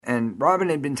And Robin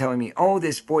had been telling me, oh,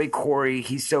 this boy Corey,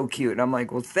 he's so cute. And I'm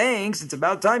like, well, thanks. It's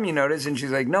about time you noticed. And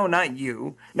she's like, no, not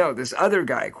you. No, this other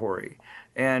guy, Corey.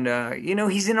 And,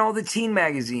 he's in all the teen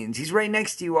magazines. He's right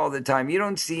next to you all the time. You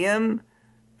don't see him?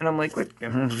 And I'm like, what?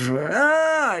 What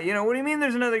do you mean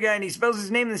there's another guy and he spells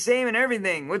his name the same and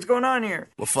everything? What's going on here?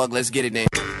 Well, fuck, let's get it then.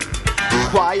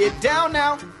 Quiet down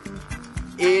now.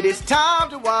 It is time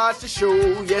to watch the show.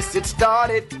 Yes, it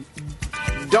started.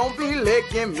 Don't be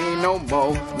licking me no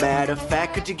more. Matter of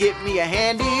fact, could you get me a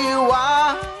handy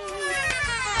wire?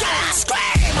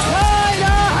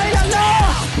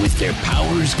 With their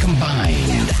powers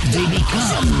combined, they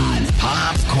become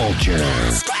pop culture.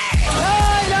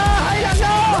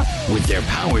 With their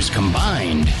powers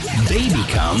combined, they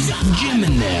become Jim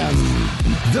and Them,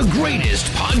 the greatest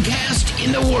podcast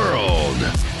in the world.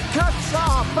 Cut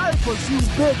some papers, you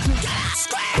bitches.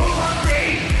 Who wants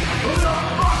me? Who the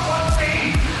fuck wants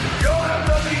me? You'll have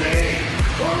to be me.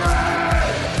 Hooray!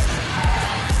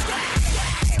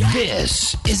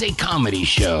 This is a comedy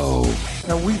show.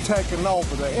 And we taking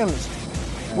over the industry.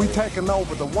 We taking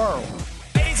over the world.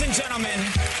 Ladies and gentlemen,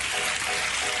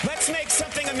 let's make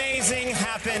something amazing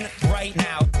happen right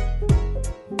now.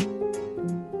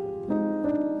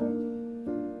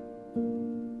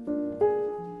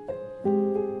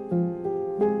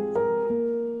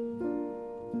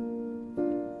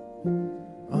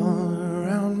 All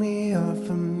around me are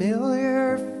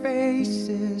familiar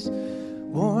faces,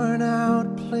 worn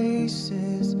out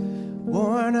places,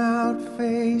 worn out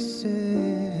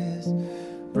faces,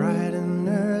 bright and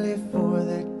early for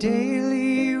their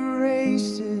daily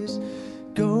races,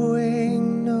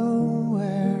 going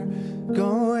nowhere,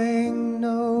 going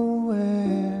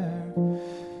nowhere.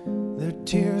 Their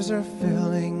tears are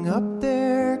filling up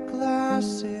their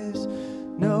glasses,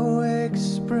 no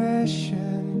expression,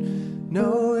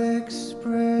 no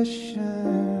expression.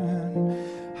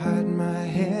 Hide my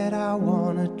head, I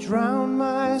wanna drown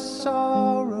my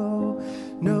sorrow.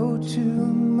 No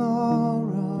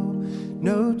tomorrow,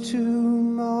 no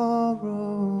tomorrow.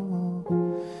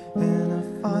 And I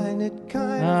find it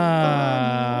kind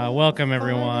of Welcome,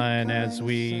 everyone, as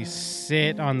we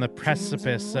sit on the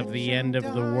precipice of the end of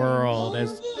the world.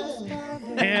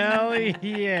 Hell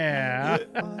yeah.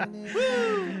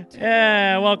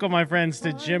 Yeah, welcome, my friends,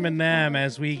 to Jim and Them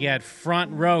as we get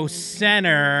front row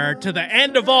center to the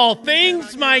end of all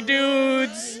things, my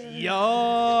dudes.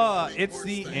 Yo, it's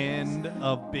the end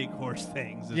of Big Horse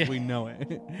Things as we know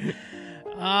it.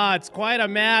 It's quite a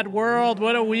mad world.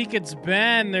 What a week it's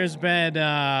been. There's been,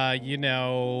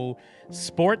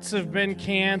 sports have been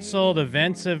canceled,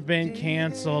 events have been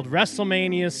canceled,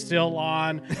 WrestleMania's still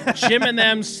on, Jim and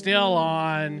Them still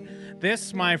on.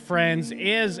 This, my friends,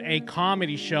 is a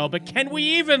comedy show, but can we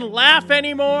even laugh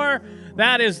anymore?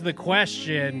 That is the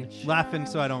question. Laughing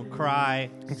so I don't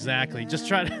cry. Exactly. Just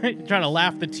trying to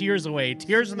laugh the tears away.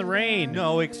 Tears in the rain.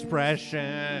 No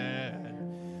expression.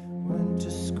 went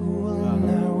to school and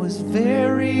I was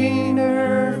very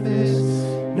nervous.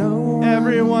 No,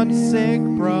 everyone's sick,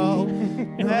 bro.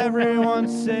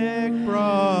 Everyone's sick,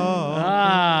 bro.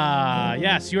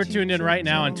 Yes, you're tuned in right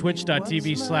now on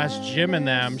twitch.tv/Jim and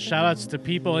Them. Shoutouts to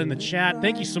people in the chat.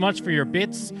 Thank you so much for your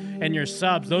bits and your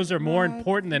subs. Those are more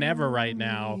important than ever right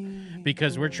now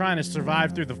because we're trying to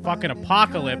survive through the fucking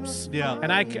apocalypse. Yeah.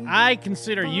 And I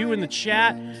consider you in the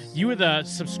chat, you the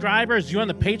subscribers, you on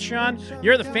the Patreon,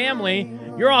 you're the family.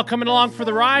 You're all coming along for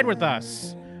the ride with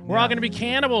us. We're all going to be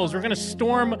cannibals. We're going to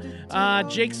storm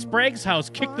Jake Sprague's house,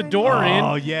 kick the door in,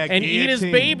 and eat his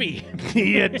baby.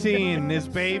 Guillotine his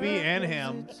baby and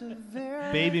him.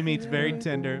 Baby meat's very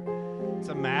tender. It's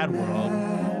a mad world.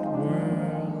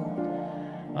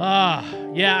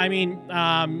 Yeah, I mean,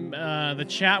 the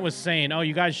chat was saying,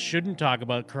 you guys shouldn't talk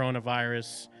about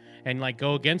coronavirus and,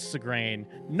 go against the grain.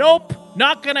 Nope,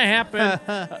 not going to happen.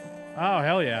 Oh,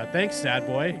 hell yeah. Thanks, sad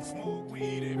boy.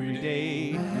 Every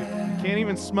day. Can't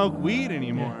even smoke weed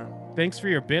anymore. Yeah. Thanks for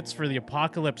your bits for the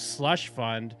Apocalypse Slush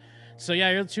Fund. So,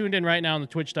 yeah, you're tuned in right now on the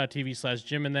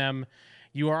twitch.tv/Jim and Them.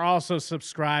 You are also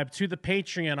subscribed to the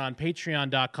Patreon on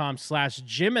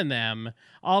patreon.com/Jim and Them.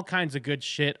 All kinds of good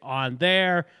shit on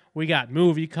there. We got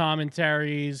movie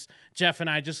commentaries. Jeff and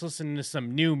I just listened to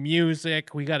some new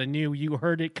music. We got a new You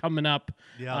Heard It coming up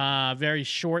very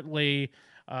shortly.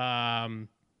 Fuck.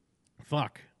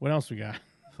 What else we got?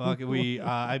 Fuck, we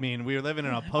were living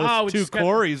in a post-two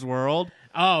Corey's world.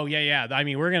 Oh, yeah. I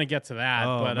mean, we're going to get to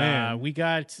that. Man. We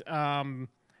got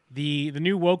the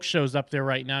new woke shows up there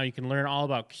right now. You can learn all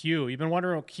about Q. You've been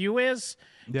wondering what Q is?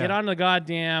 Yeah. Get on the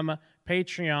goddamn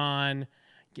Patreon.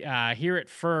 Hear it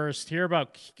first. Hear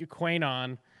about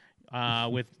QAnon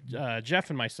with Jeff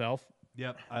and myself.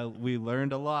 Yep, we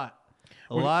learned a lot.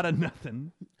 A lot of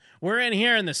nothing. We're in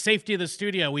here in the safety of the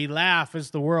studio. We laugh as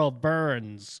the world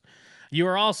burns. You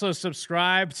are also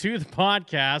subscribed to the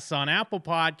podcast on Apple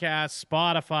Podcasts,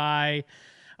 Spotify,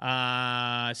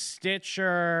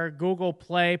 Stitcher, Google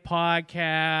Play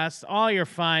Podcasts, all your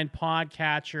fine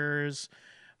podcatchers.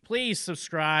 Please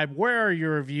subscribe. Where are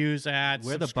your reviews at?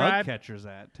 Where Subscribe. the bug catchers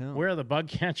at, too. Where are the bug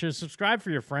catchers? Subscribe for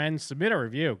your friends. Submit a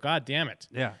review. God damn it.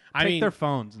 Yeah. I Take mean, their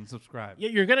phones and subscribe.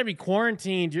 you're going to be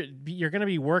quarantined. You're going to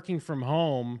be working from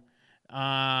home.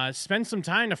 Spend some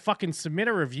time to fucking submit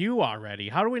a review already.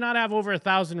 How do we not have over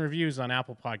 1,000 reviews on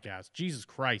Apple Podcasts? Jesus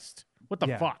Christ. What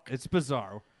the fuck? It's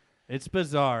bizarre. It's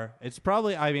bizarre. It's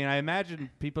probably, I mean, I imagine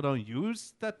people don't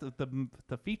use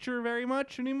the feature very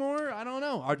much anymore. I don't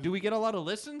know. Do we get a lot of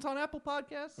listens on Apple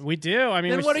Podcasts? We do. I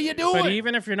mean, Then what are you doing? But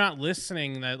even if you're not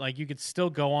listening, that like you could still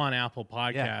go on Apple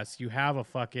Podcasts. You have a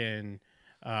fucking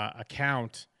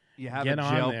account. You have Get a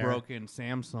on there. jailbroken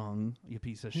Samsung, you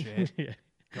piece of shit. Yeah.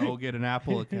 Go get an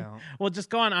Apple account. Well, just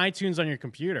go on iTunes on your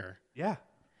computer. Yeah.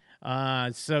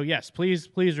 So yes, please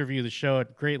review the show.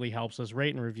 It greatly helps us.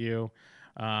 Rate and review.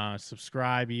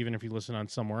 Subscribe, even if you listen on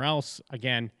somewhere else.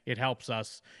 Again, it helps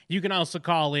us. You can also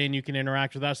call in. You can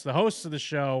interact with us, the hosts of the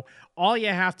show. All you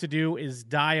have to do is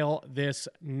dial this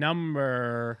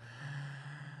number.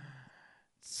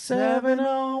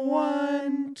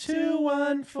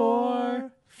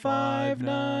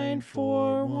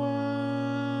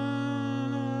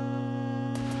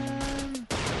 701-214-5941.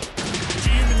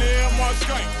 Jim and them on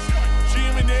Skype.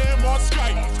 Jim and them on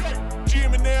Skype.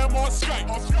 Jim and them on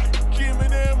Skype. Jim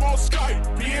and them on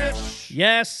Skype, bitch.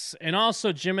 Yes, and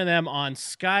also Jim and them on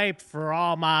Skype for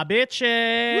all my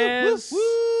bitches. Woo,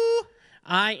 woo, woo.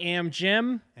 I am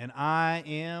Jim. And I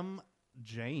am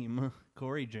Jame.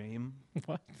 Corey Jame.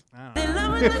 What? I don't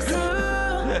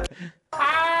know.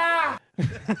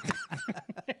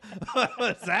 What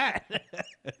was that?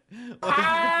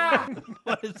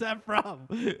 What is that from?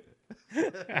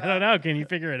 I don't know. Can you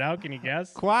figure it out? Can you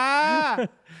guess? Qua.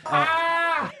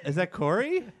 Is that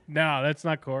Corey? No, that's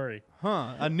not Corey.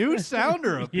 Huh. A new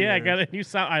sounder appeared. Yeah, I got a new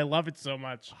sound. I love it so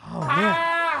much. Oh,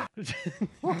 man.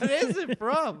 What is it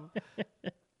from?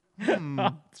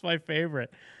 It's my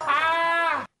favorite.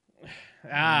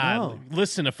 No.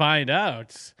 Listen to find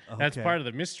out. That's Okay. part of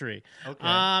the mystery.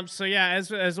 Okay. So yeah,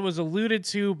 as was alluded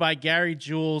to by Gary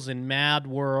Jules in Mad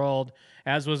World,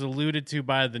 as was alluded to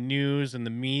by the news and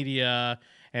the media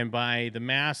and by the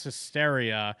mass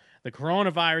hysteria, the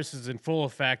coronavirus is in full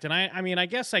effect. And I mean, I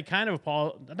guess I kind of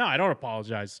no, I don't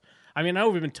apologize. I mean, I know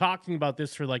we've been talking about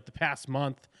this for like the past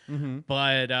month,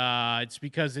 but it's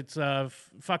because it's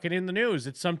fucking in the news.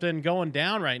 It's something going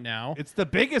down right now. It's the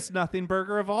biggest nothing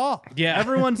burger of all. Yeah.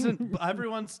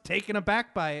 Everyone's taken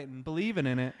aback by it and believing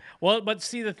in it. Well, but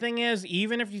see, the thing is,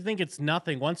 even if you think it's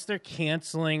nothing, once they're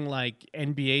canceling like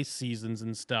NBA seasons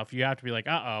and stuff, you have to be like,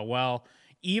 well,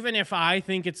 even if I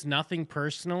think it's nothing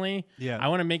personally, Yeah. I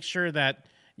want to make sure that,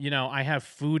 you know, I have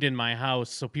food in my house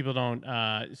so people don't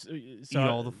Eat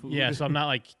all the food. Yeah, so I'm not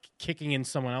like kicking in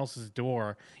someone else's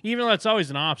door. Even though that's always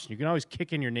an option. You can always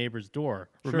kick in your neighbor's door.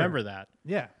 Sure. Remember that.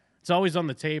 Yeah. It's always on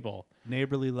the table.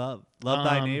 Neighborly love. Love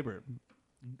thy neighbor.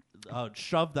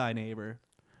 Shove thy neighbor.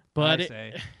 But I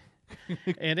say.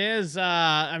 it is,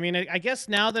 I mean, I guess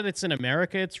now that it's in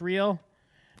America, it's real.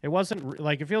 It wasn't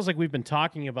like, it feels like we've been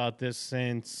talking about this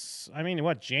since, I mean,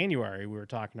 January we were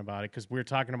talking about it because we were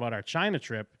talking about our China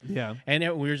trip. Yeah. And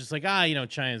we were just like, you know,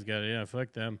 China's good. Yeah,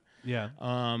 fuck them. Yeah.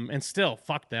 And still,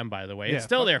 fuck them, by the way. Yeah, it's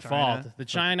still fuck their China.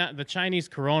 fault. The Chinese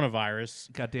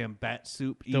coronavirus, Goddamn bat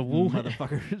soup the eating Wuhan,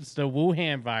 motherfuckers. the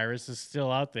Wuhan virus is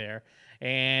still out there.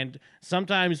 And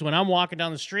sometimes when I'm walking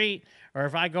down the street or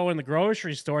if I go in the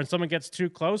grocery store and someone gets too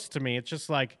close to me, it's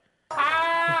just like,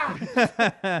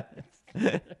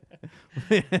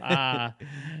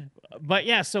 but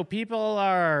yeah, so people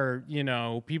are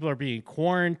being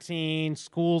quarantined,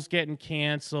 school's getting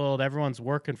canceled, everyone's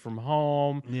working from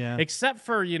home. Yeah. Except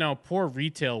for, poor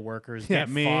retail workers. Yeah, Get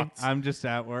me. fucked. I'm just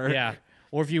at work. Yeah.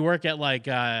 Or if you work at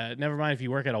never mind if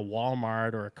you work at a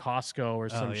Walmart or a Costco or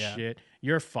some yeah. shit,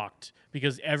 you're fucked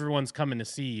because everyone's coming to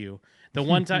see you. The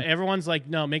one time everyone's like,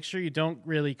 no, make sure you don't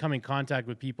really come in contact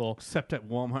with people Except at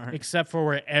Walmart. except for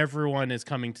where everyone is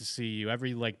coming to see you,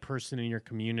 every person in your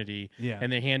community. Yeah.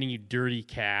 And they're handing you dirty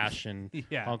cash and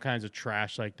Yeah. all kinds of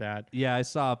trash like that. Yeah, I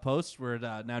saw a post where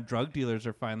now drug dealers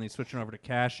are finally switching over to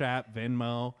Cash App,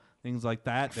 Venmo, things like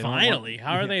that. They don't want- Finally,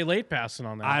 how are they late passing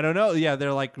on that? I don't know. Yeah,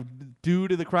 they're like, due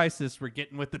to the crisis, we're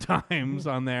getting with the times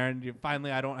on there, and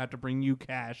finally, I don't have to bring you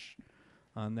cash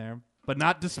on there, but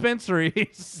not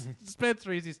dispensaries.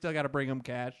 Dispensaries, you still got to bring them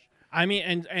cash. I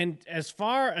mean, and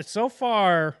so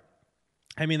far,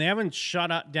 I mean, they haven't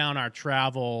shut down our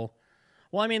travel.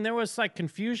 Well, I mean, there was like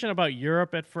confusion about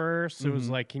Europe at first. It was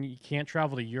like, you can't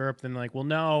travel to Europe. Then like, well,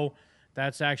 no,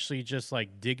 that's actually just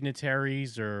like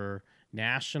dignitaries or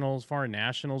nationals, foreign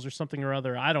nationals or something or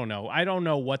other. I don't know. I don't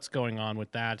know what's going on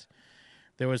with that.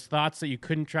 There was thoughts that you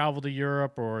couldn't travel to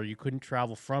Europe or you couldn't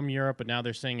travel from Europe, but now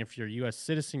they're saying if you're a U.S.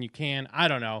 citizen, you can. I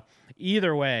don't know.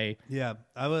 Either way. Yeah,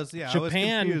 I was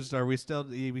Japan, confused.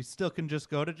 We still can just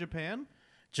go to Japan?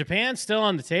 Japan's still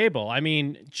on the table. I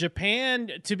mean,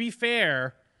 Japan, to be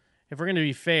fair, if we're going to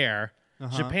be fair,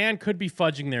 Japan could be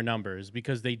fudging their numbers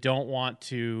because they don't want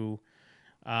to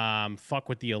fuck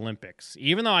with the Olympics.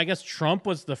 Even though I guess Trump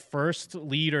was the first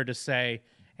leader to say,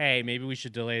 hey, maybe we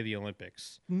should delay the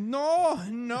Olympics. No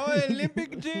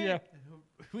Olympic Day. Yeah.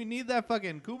 We need that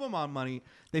fucking Kumamon money.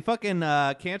 They fucking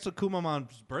canceled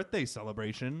Kumamon's birthday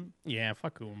celebration. Yeah,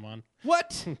 fuck Kumamon.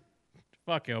 What?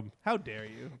 Fuck him. How dare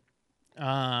you?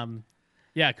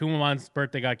 Yeah, Kumamon's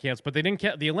birthday got canceled, but they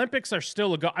didn't. The Olympics are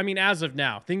still I mean, as of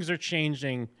now, things are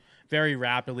changing very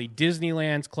rapidly.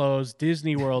 Disneyland's closed.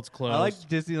 Disney World's closed. I like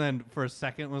Disneyland for a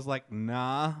second was like,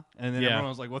 nah. And then everyone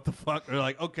was like, what the fuck? They're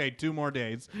like, okay, 2 more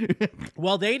days.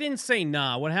 Well, they didn't say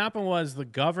nah. What happened was the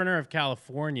governor of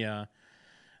California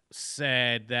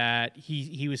said that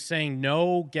he was saying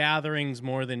no gatherings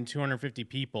more than 250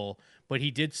 people, but he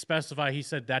did specify, he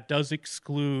said that does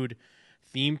exclude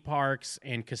theme parks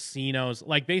and casinos,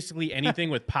 like basically anything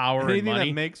with power and money. Anything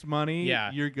that makes money,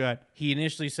 you're good. He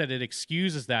initially said it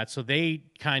excuses that, so they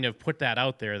kind of put that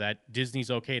out there that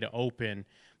Disney's okay to open.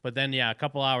 But then, a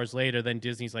couple hours later, then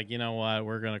Disney's like, you know what,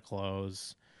 we're going to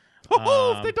close.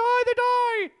 If they die, they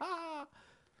die! Ah,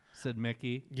 said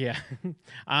Mickey. Yeah.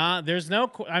 There's no,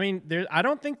 I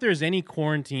don't think there's any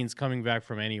quarantines coming back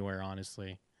from anywhere,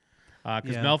 honestly.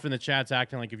 Because Melf in the chat's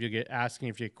acting like asking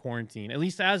if you get quarantine. At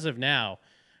least as of now,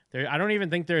 I don't even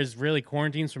think there's really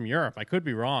quarantines from Europe. I could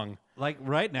be wrong. Like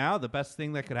right now, the best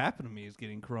thing that could happen to me is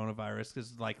getting coronavirus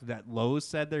because like that Lowe's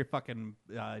said they're fucking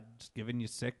just giving you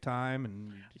sick time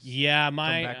and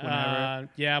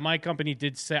my company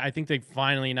did say, I think they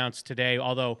finally announced today.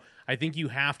 Although I think you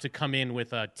have to come in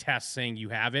with a test saying you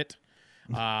have it.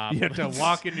 You have to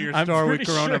walk into your store with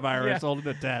coronavirus, holding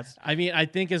a test. I mean, I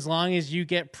think as long as you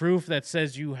get proof that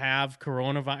says you have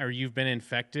coronavirus or you've been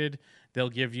infected, they'll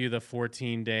give you the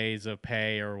 14 days of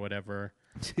pay or whatever.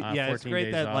 It's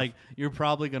great that off. Like you're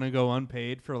probably going to go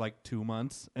unpaid for like 2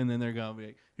 months, and then they're going to be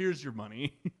like, "Here's your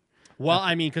money." Well,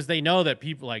 I mean, because they know that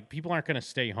people aren't going to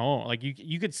stay home. Like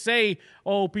you could say,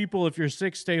 "Oh, people, if you're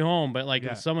sick, stay home." But like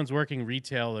if someone's working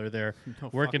retail or they're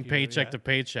working paycheck to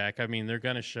paycheck, I mean, they're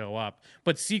going to show up.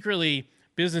 But secretly,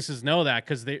 businesses know that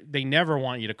because they never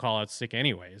want you to call out sick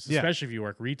anyways, especially if you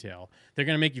work retail. They're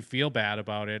going to make you feel bad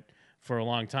about it for a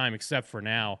long time, except for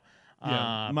now.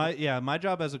 My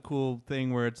job has a cool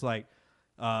thing where it's like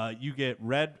you get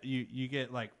you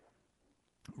get like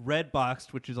red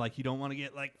boxed, which is like you don't want to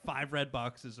get like 5 red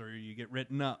boxes or you get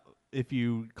written up if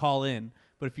you call in,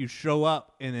 but if you show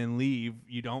up and then leave,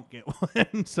 you don't get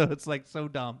one. So it's like so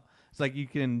dumb. It's like you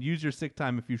can use your sick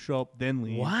time if you show up then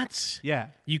leave. What? Yeah.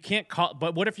 You can't call,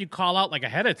 but what if you call out like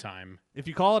ahead of time? If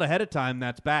you call it ahead of time,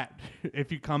 that's bad.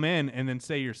 If you come in and then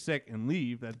say you're sick and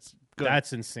leave, that's good.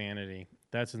 That's insanity.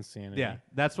 That's insanity. Yeah,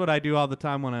 that's what I do all the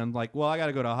time when I'm like, well, I got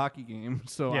to go to a hockey game,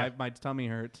 so my tummy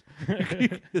hurts.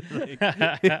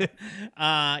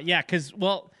 Because,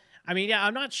 well, I mean,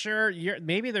 I'm not sure.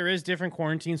 Maybe there is different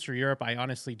quarantines for Europe. I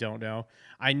honestly don't know.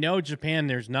 I know Japan,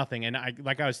 there's nothing. And I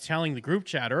was telling the group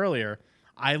chat earlier,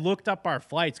 I looked up our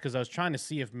flights because I was trying to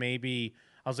see if maybe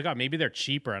they're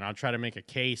cheaper, and I'll try to make a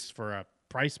case for a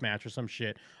price match or some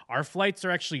shit. Our flights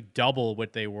are actually double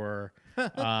what they were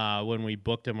when we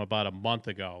booked them about a month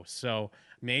ago. So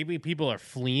maybe people are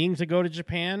fleeing to go to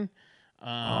Japan.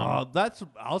 That's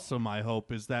also my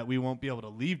hope, is that we won't be able to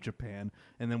leave Japan,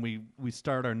 and then we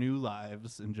start our new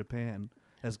lives in Japan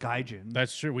as Gaijin.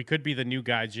 That's true. We could be the new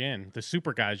Gaijin, the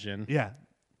super Gaijin. Yeah.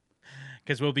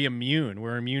 Because we'll be immune.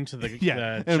 We're immune to the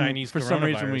and Chinese for coronavirus. some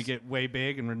reason, we get way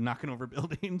big and we're knocking over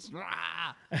buildings.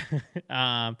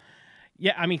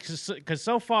 Yeah, I mean, because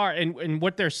so far, and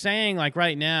what they're saying, like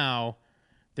right now,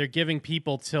 they're giving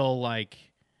people till like,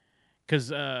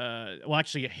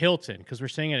 actually at Hilton, because we're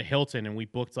staying at Hilton and we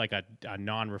booked like a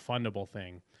non-refundable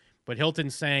thing. But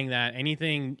Hilton's saying that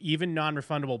anything, even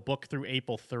non-refundable, booked through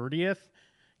April 30th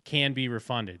can be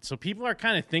refunded. So people are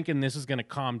kind of thinking this is going to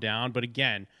calm down. But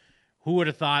again, who would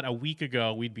have thought a week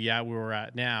ago we'd be at where we're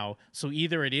at now? So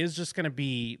either it is just going to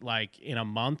be like in a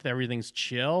month, everything's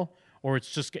chill, or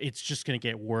it's just going to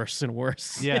get worse and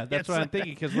worse. Yeah, that's what I'm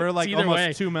thinking, because we're like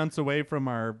almost 2 months away from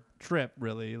our trip,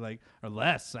 really, like, or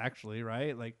less actually,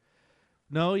 right? Like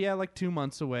No, yeah, like 2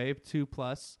 months away,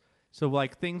 2+. So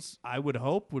like things I would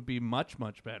hope would be much,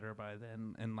 much better by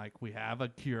then. And like we have a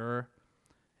cure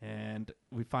and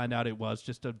we find out it was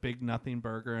just a big nothing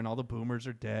burger and all the boomers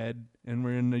are dead and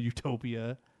we're in a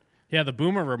utopia. Yeah, the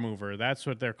boomer remover. That's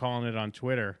what they're calling it on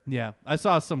Twitter. Yeah. I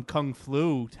saw some Kung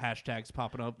Flu hashtags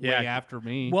popping up way after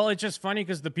me. Well, it's just funny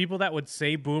because the people that would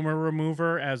say boomer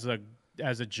remover as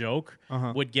a joke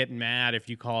would get mad if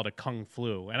you call it a Kung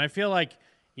Flu. And I feel like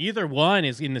either one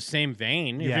is in the same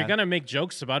vein. If you're going to make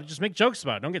jokes about it, just make jokes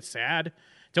about it. Don't get sad.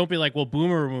 Don't be like, well,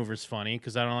 boomer remover's funny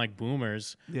because I don't like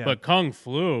boomers. Yeah. But Kung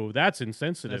Flu, that's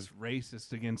insensitive. That's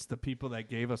racist against the people that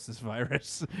gave us this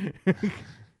virus.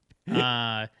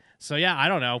 So, yeah, I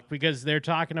don't know because they're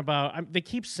talking about they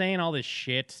keep saying all this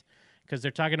shit because they're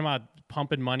talking about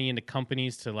pumping money into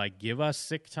companies to, like, give us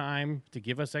sick time, to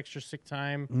give us extra sick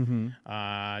time,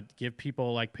 give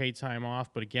people, like, paid time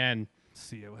off. But, again,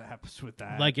 see what happens with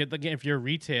that. Like, if you're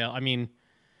retail, I mean,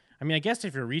 I guess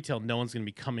if you're retail, no one's going to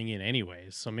be coming in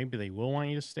anyways. So maybe they will want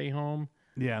you to stay home.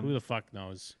 Yeah. Who the fuck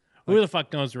knows? Who the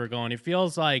fuck knows where we're going? It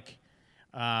feels like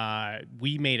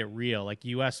we made it real. Like,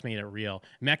 U.S. made it real.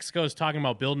 Mexico's talking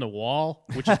about building a wall,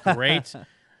 which is great.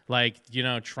 Like, you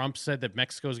know, Trump said that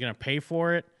Mexico's going to pay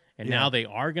for it, and now they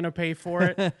are going to pay for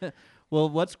it. Well,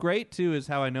 what's great, too, is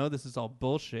how I know this is all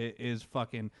bullshit is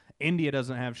fucking India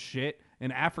doesn't have shit.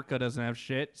 And Africa doesn't have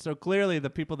shit. So clearly the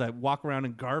people that walk around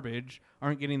in garbage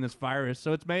aren't getting this virus.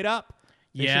 So it's made up.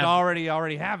 They should already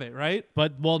have it, right?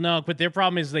 But their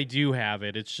problem is they do have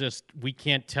it. It's just we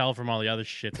can't tell from all the other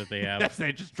shit that they have.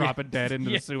 They just drop it dead into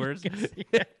the sewers.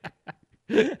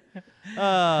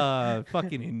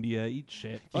 Fucking India, eat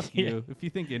shit. Fuck you. If you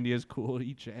think India's cool,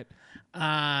 eat shit.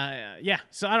 Yeah.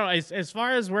 So I don't know. As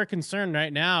far as we're concerned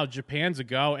right now, Japan's a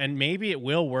go, and maybe it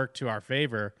will work to our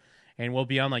favor. And we'll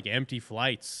be on, like, empty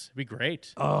flights. It'd be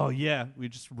great. Oh, yeah. We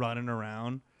just running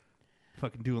around,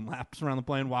 fucking doing laps around the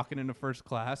plane, walking into first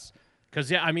class.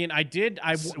 Because, yeah, I mean,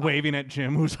 waving at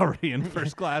Jim, who's already in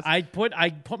first class. I put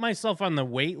myself on the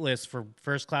wait list for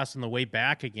first class on the way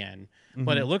back again.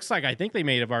 But it looks like I think they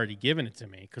may have already given it to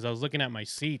me because I was looking at my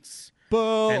seats.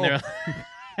 Boom.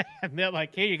 And they're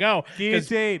like, here you go.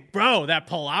 Guillotine. Bro, that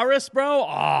Polaris, bro?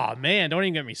 Oh, man, don't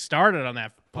even get me started on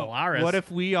that Polaris. What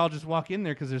if we all just walk in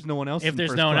there because there's no one else If in there's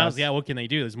first no one class? else, yeah, what can they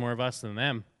do? There's more of us than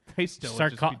them. They still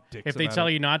start would just be dicks if they about tell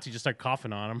it. you not to, just start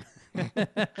coughing on them.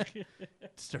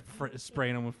 Start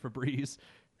spraying them with Febreze.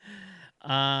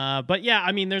 But yeah,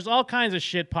 I mean, there's all kinds of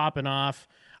shit popping off.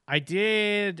 I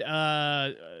did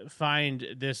find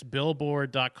this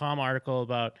Billboard.com article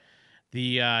about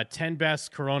the 10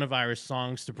 best coronavirus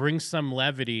songs to bring some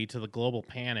levity to the global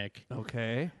panic.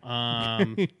 Okay.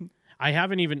 I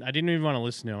didn't even want to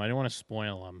listen to them. I didn't want to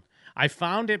spoil them. I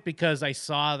found it because I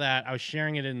saw that I was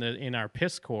sharing it in our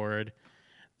Piscord,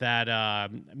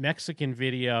 that Mexican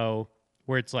video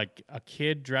where it's like a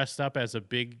kid dressed up as a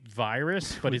big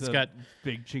virus, but With it's a got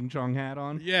big Ching Chong hat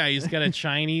on. Yeah, he's got a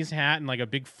Chinese hat and like a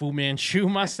big Fu Manchu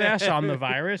mustache on the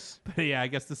virus. But yeah, I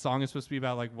guess the song is supposed to be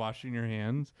about like washing your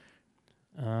hands.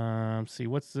 See,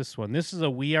 what's this one? This is a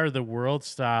 "We Are the World"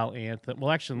 style anthem.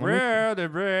 Well, actually, let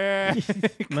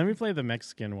me play the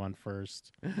Mexican one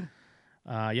first.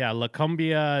 Yeah, La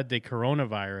Cumbia de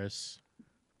Coronavirus.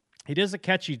 It is a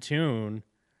catchy tune.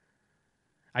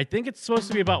 I think it's supposed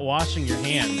to be about washing your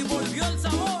hands.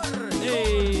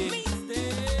 Hey.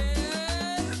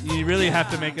 You really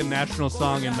have to make a national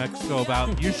song in Mexico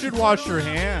about you should wash your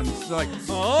hands. It's like,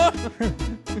 oh.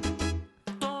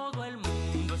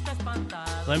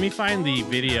 Let me find the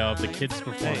video of the kids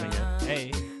performing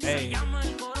it. Hey.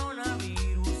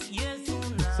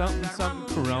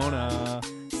 Something Corona.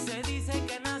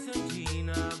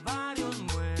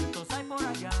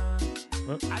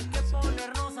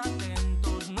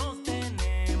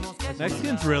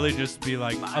 Mexicans really just be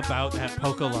like about that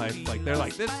polka life. Like they're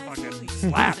like, this fucking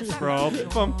slaps, bro.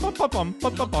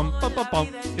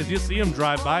 Because you see them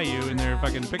drive by you in their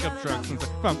fucking pickup trucks and it's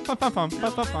like,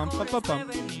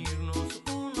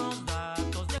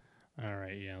 All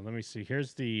right, yeah. Let me see.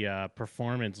 Here's the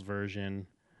performance version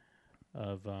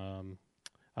of La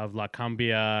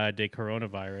Cumbia de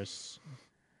Coronavirus.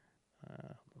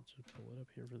 Let's just pull it up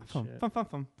here for the shit.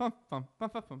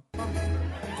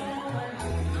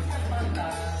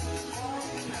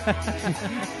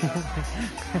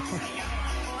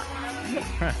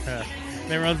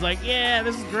 Everyone's like, yeah,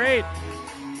 this is great.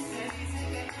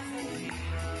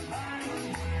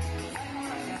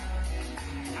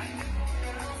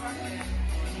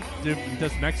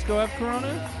 Does Mexico have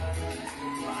Corona?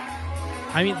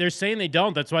 I mean, they're saying they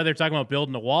don't. That's why they're talking about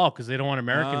building a wall, because they don't want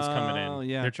Americans coming in.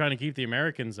 Yeah. They're trying to keep the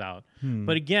Americans out.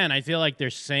 But again, I feel like they're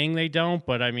saying they don't,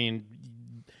 but I mean,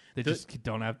 They just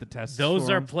don't have the tests. Those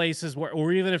for are 'em. places where,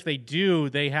 or even if they do,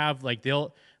 they have like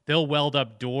they'll weld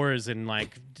up doors and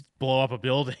like blow up a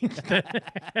building.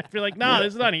 Be like, no,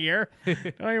 this is not here. Don't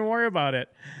even worry about it.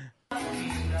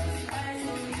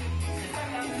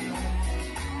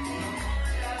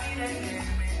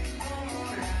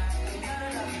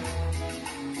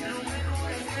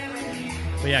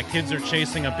 But yeah, kids are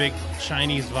chasing a big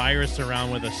Chinese virus around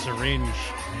with a syringe.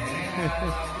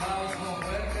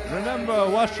 Remember,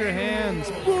 wash your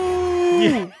hands.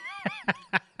 Boo!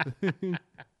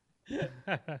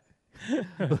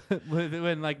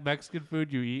 When like Mexican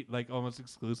food, you eat like almost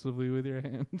exclusively with your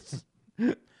hands.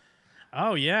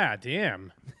 Oh yeah,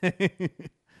 damn.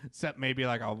 Except maybe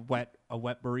like a wet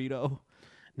burrito.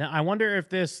 Now I wonder if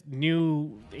this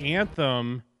new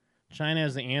anthem, China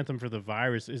has the anthem for the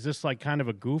virus, is this like kind of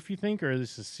a goof, you think, or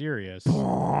this is serious?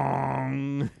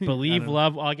 Believe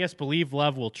love. Well, I guess believe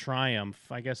love will triumph.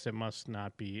 I guess it must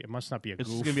not be. It must not be a goof. It's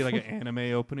just gonna be like an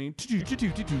anime opening.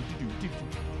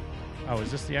 Oh,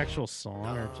 is this the actual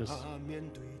song or just?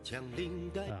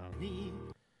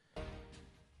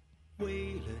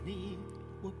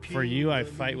 For you, I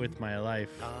fight with my life,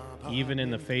 even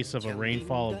in the face of a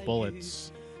rainfall of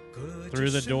bullets.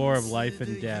 Through the door of life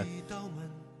and death,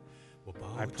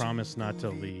 I promise not to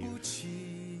leave.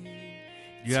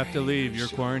 You have to leave. You're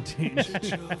quarantined.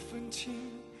 Such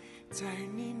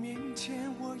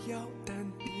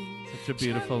a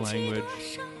beautiful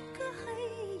language.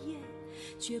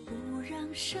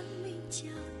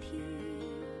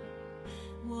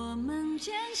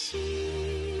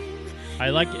 I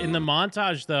like in the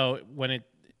montage though when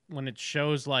it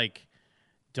shows like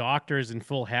doctors in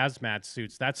full hazmat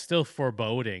suits. That's still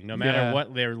foreboding, no matter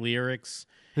what their lyrics.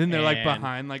 Then they're like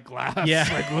behind like glass,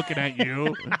 like looking at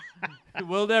you.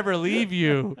 We'll never leave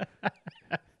you.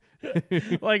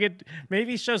 Like it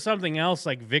maybe shows something else,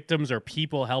 like victims are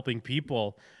people helping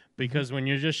people. Because when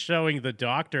you're just showing the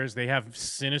doctors, they have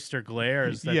sinister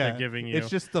glares that they're giving you. It's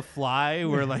just the Fly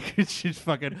where like it's just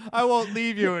fucking, I won't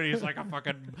leave you, and he's like a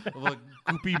fucking like,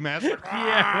 goopy mess. Like,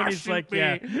 when he's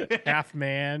like half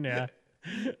man, yeah.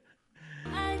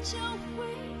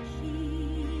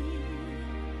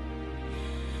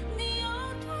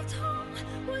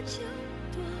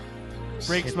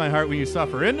 Breaks my heart when you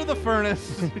suffer. Into the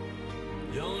furnace.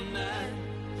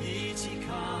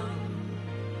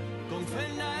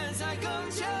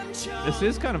 This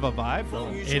is kind of a vibe, though.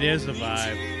 It is a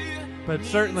vibe. But it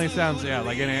certainly sounds,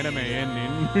 like an anime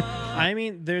ending. I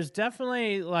mean, there's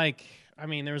definitely, like,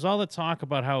 there was all the talk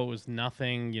about how it was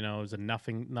nothing, it was a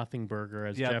nothing burger,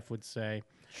 as Jeff would say.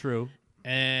 True.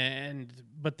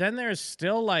 But then there's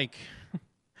still, like,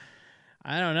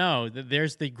 I don't know.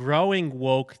 There's the growing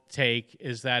woke take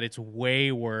is that it's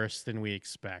way worse than we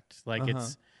expect. Like,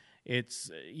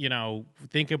 it's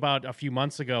think about a few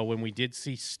months ago when we did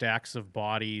see stacks of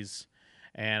bodies,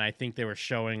 and I think they were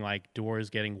showing like doors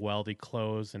getting welded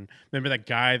closed. And remember that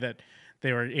guy that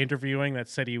they were interviewing that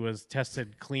said he was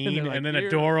tested clean, and then a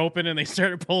door opened and they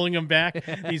started pulling him back.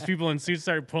 These people in suits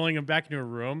started pulling him back into a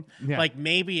room. Yeah. Like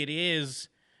maybe it is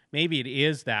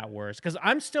that worse, because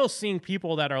I'm still seeing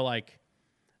people that are like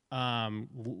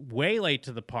way late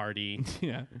to the party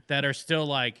that are still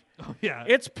like,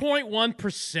 it's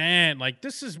 0.1%. Like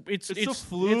this is it's the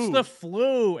flu. It's the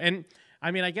flu. And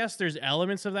I guess there's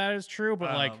elements of that is true,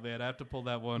 but like man, I have to pull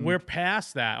that one. We're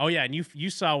past that. Oh yeah, and you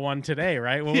saw one today,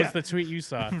 right? What was the tweet you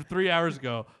saw? 3 hours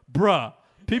ago. Bruh,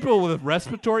 people with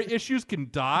respiratory issues can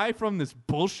die from this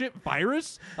bullshit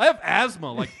virus? I have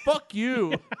asthma. Like, fuck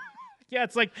you. Yeah,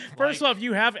 it's like, first off,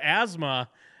 you have asthma.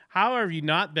 How have you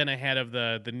not been ahead of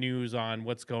the news on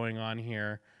what's going on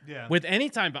here? Yeah. With any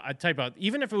type of,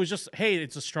 even if it was just, hey,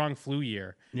 it's a strong flu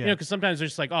year. Yeah. Because sometimes they're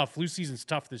just like, oh, flu season's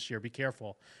tough this year. Be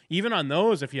careful. Even on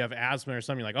those, if you have asthma or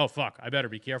something, you're like, oh, fuck, I better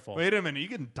be careful. Wait a minute. You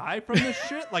can die from this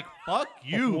shit? Like, fuck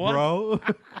you, bro.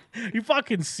 You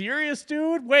fucking serious,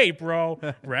 dude? Wait, bro.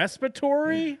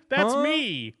 Respiratory? That's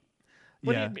me.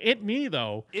 But it me,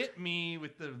 though. It me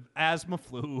with the asthma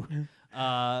flu.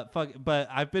 But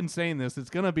I've been saying this. It's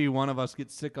going to be one of us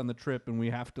gets sick on the trip and we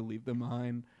have to leave them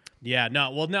behind. Yeah,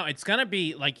 no, it's going to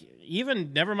be like,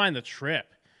 even never mind the trip.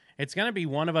 It's going to be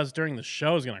one of us during the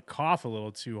show is going to cough a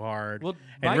little too hard. Well,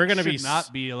 and we're going to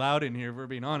not be allowed in here, if we're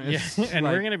being honest. Yeah, and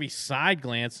we're going to be side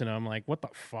glancing him like, what the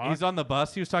fuck? He's on the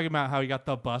bus. He was talking about how he got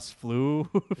the bus flu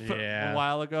a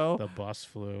while ago. The bus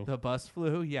flu. The bus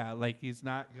flu, yeah. Like, he's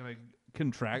not going to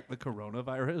contract the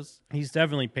coronavirus. He's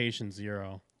definitely patient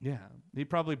zero. Yeah, he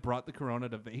probably brought the corona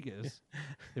to Vegas.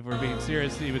 If we're being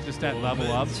serious, he was just at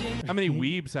Level Up. How many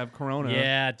weebs have corona?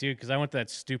 Yeah, dude, because I went to that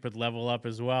stupid Level Up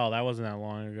as well. That wasn't that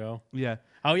long ago. Yeah.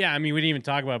 Oh, yeah. I mean, we didn't even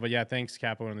talk about it, but yeah, thanks,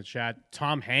 Capo, in the chat.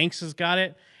 Tom Hanks has got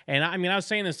it. And I mean, I was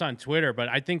saying this on Twitter, but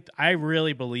I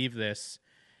really believe this,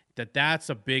 that's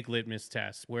a big litmus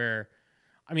test where,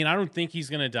 I mean, I don't think he's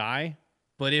going to die,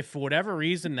 but if for whatever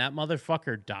reason that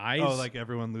motherfucker dies. Oh, like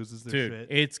everyone loses their dude, shit.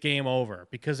 it's game over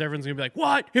because everyone's going to be like,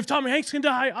 what? If Tom Hanks can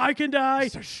die, I can die.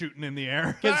 Start shooting in the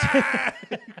air.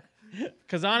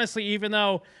 Because honestly, even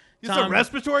though it's a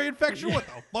respiratory infection, what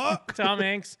the fuck? Tom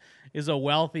Hanks is a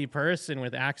wealthy person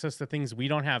with access to things we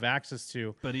don't have access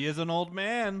to. But he is an old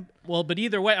man. Well, but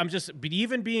either way, but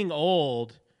even being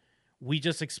old, we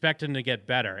just expect him to get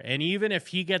better. And even if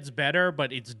he gets better,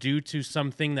 but it's due to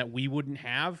something that we wouldn't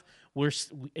have,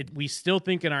 we still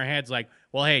think in our heads like,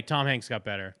 well, hey, Tom Hanks got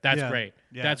better. That's great.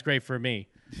 Yeah. That's great for me.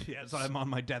 Yeah, so I'm on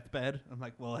my deathbed. I'm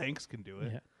like, well, Hanks can do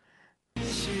it. Yeah.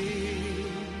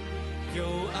 有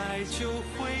爱就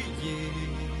会赢，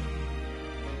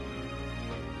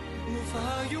无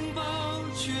法拥抱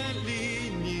却离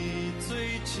你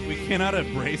最近。 We cannot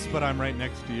embrace, but I'm right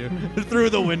next to you. Through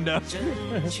the window.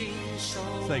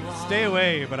 It's like, stay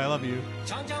away, but I love you.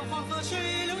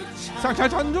 It's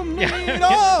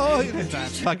that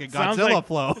fucking Godzilla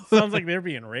flow. Sounds like they're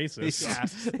being racist. Yeah.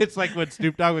 It's like when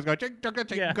Snoop Dogg was going.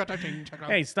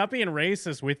 Hey, stop being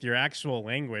racist with your actual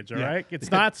language, all right? It's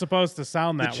not supposed to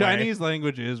sound that way. The Chinese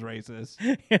language is racist.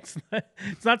 It's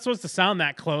not supposed to sound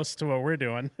that close to what we're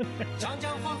doing.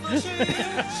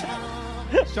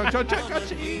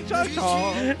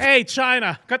 Hey,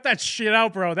 China, cut that shit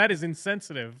out, bro. That is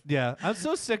insensitive. Yeah, I'm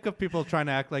so sick of people trying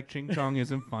to act like Ching Chong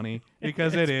isn't funny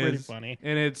because it is pretty funny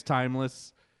and it's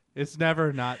timeless. It's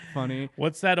never not funny.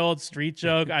 What's that old street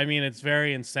joke? I mean, it's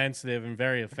very insensitive and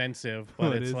very offensive,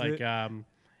 but What it's is like, it?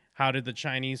 How did the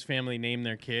Chinese family name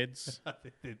their kids?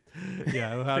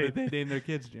 Yeah, how did they name their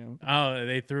kids, Jim? Oh,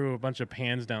 they threw a bunch of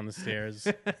pans down the stairs.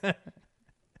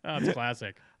 Oh, it's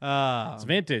classic. It's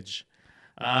vintage.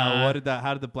 How did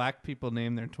the black people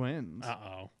name their twins?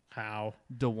 How?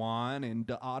 Dewan and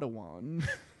Deodawan.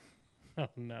 Oh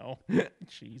no.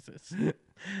 Jesus.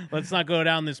 Let's not go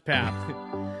down this path.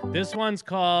 This one's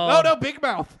called Oh no, Big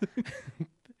Mouth.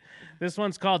 This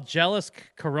one's called Jealous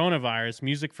Coronavirus,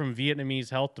 music from Vietnamese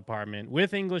health department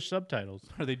with English subtitles.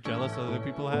 Are they jealous other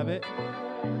people have it?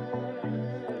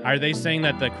 Are they saying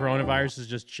that the coronavirus is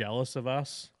just jealous of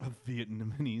us? Of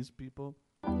Vietnamese people?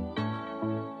 I'm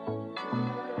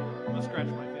gonna scratch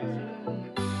my face.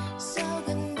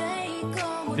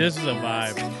 This is a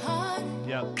vibe.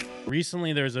 Yep.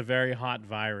 Recently, there's a very hot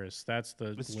virus. That's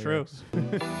the It's lyrics.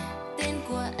 true.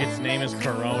 Its name is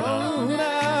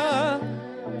Corona.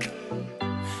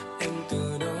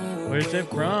 Where's it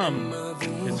from?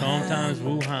 Its hometown is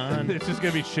Wuhan. It's just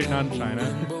gonna be shitting on China.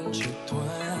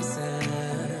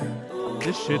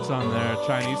 This shit's on their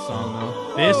Chinese song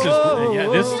though.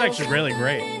 This is actually really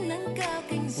great.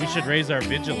 We should raise our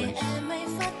vigilance.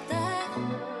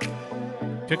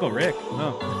 Pickle Rick.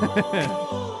 No.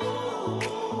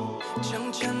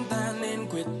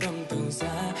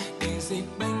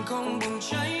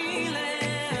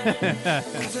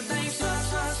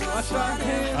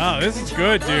 Oh, this is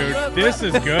good, dude. This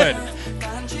is good.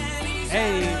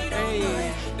 Hey.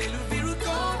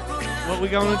 What we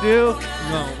gonna do?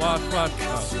 No, wash.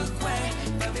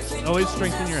 Oh. Always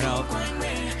strengthen your health.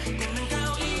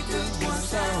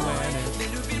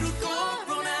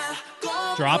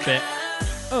 Drop it.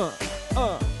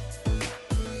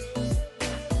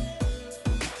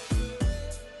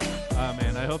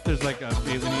 Man, I hope there's like a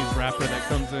Vietnamese rapper that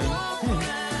comes in.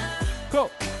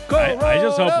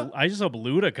 I just hope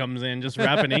Luda comes in just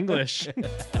rapping English.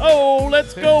 Oh,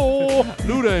 let's go.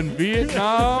 Luda in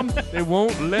Vietnam, they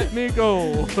won't let me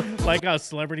go. Like how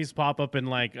celebrities pop up in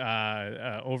like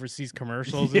overseas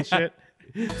commercials and shit.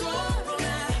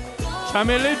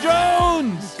 Tommy Lee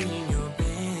Jones.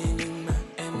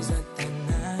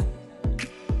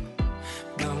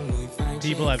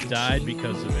 People have died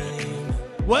because of it.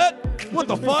 What? What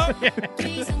the fuck?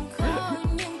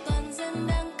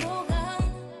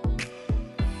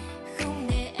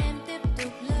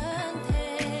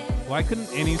 Why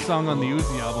couldn't any song on the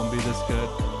Uzi album be this good?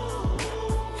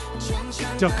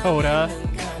 Dakota.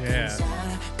 Yeah.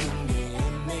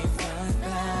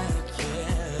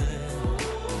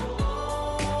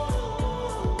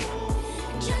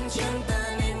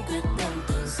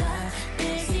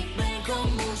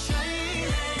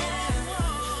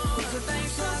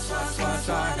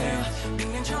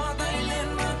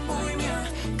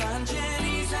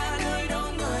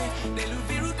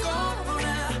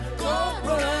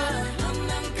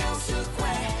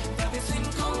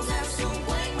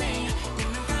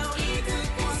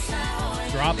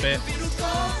 Drop it.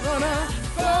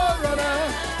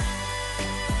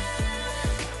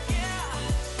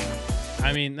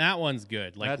 I mean, that one's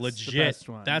good. Like, That's the legit. best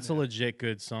one, That's a yeah. legit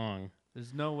good song.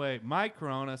 There's no way. My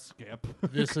Corona, skip.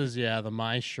 This is, the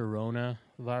My Sharona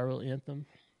viral anthem.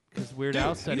 Because Weird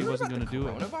Al said he wasn't going to do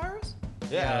it. Coronavirus?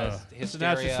 Yeah. So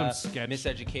that's Hysteria, just some sketch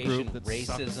miseducation, group that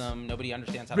racism. sucks. Nobody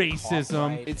understands how to talk Racism.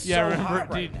 right. It's yeah, so remember hot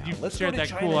right now. you Let's shared go to that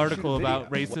China cool and shoot article a about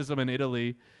video. racism in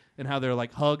Italy and how they're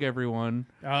like hug everyone.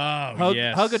 Oh, hug,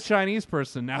 yes. hug a Chinese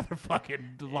person. Now they're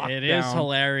fucking locked It down. is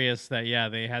hilarious that,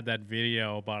 they had that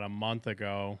video about a month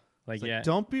ago. Like, It's like,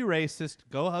 don't be racist.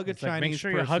 Go hug a It's like, Chinese make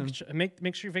sure person. you hug.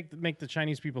 Make sure you make the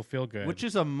Chinese people feel good. Which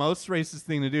is a most racist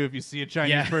thing to do if you see a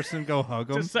Chinese Yeah. person, go hug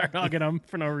them. Just start hugging them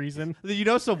for no reason. You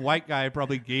know, some white guy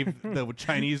probably gave the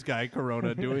Chinese guy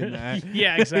Corona doing that.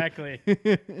 Yeah, exactly.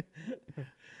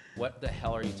 What the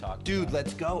hell are you talking Dude, about?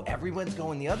 let's go. Everyone's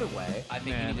going the other way. I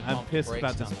think Man, you need to I'm pump the pissed brakes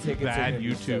about this down. Tickets are bad gonna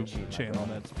be so YouTube cheap, my channel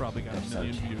brother. that's probably got a so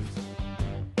million cheap. views.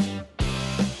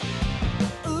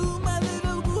 Ooh, my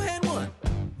little Wuhan one,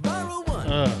 viral one.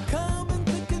 Come and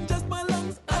quick adjust my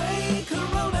lungs. Ay,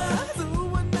 Corona,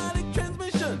 zoonotic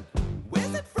transmission.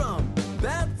 Where's it from?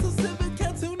 That's a civet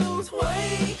cats who knows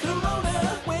why.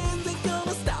 Corona, when's it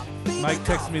gonna stop? Mike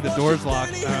texted me the door's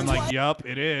locked, and I'm like, yup,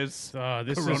 it is.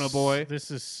 This Corona is, boy.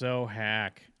 This is so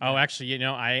hack. Oh, actually,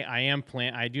 I am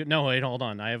I do. No, wait, hold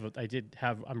on. I'm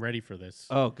ready for this.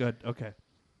 Oh, good. Okay.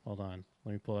 Hold on.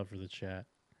 Let me pull up for the chat.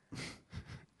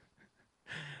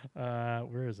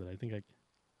 Where is it? I think I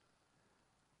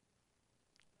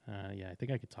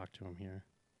think I could talk to him here.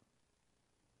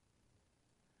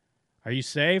 Are you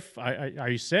safe? Are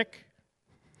you sick?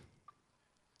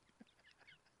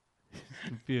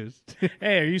 Confused.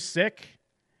 Hey, are you sick?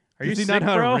 Are you Does he sick, not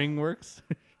know bro? how a ring works?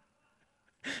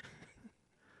 No,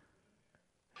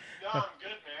 I'm good,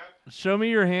 man. Show me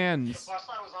your hands. Last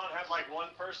time I was on, had like one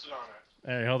person on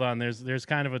it. Hey, hold on. There's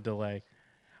kind of a delay.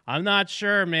 I'm not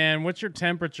sure, man. What's your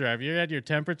temperature? Have you had your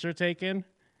temperature taken?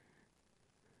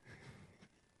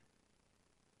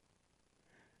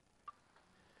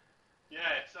 Yeah,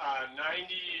 it's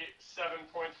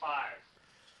 97.5.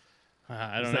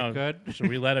 I don't Is know. that good? Should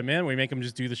we let him in? We make him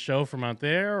just do the show from out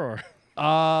there, or?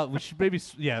 We should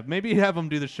maybe have him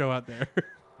do the show out there.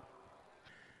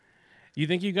 You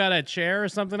think you got a chair or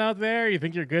something out there? You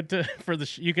think you're good to for the?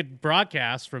 You could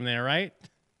broadcast from there, right?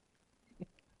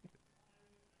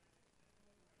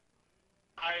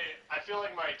 I feel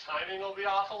like my timing will be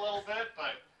off a little bit,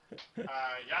 but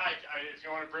if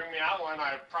you want to bring me out one,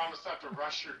 I promise not to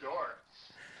rush your door.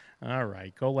 All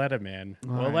right, go let him in.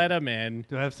 All We'll right. let him in.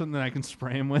 Do I have something I can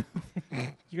spray him with?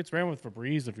 You can spray him with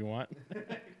Febreze if you want.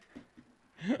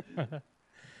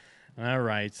 All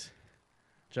right.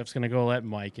 Jeff's going to go let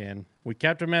Mike in. We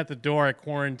kept him at the door at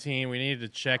quarantine. We needed to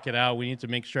check it out. We need to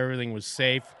make sure everything was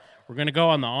safe. We're going to go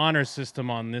on the honor system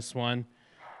on this one,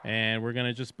 and we're going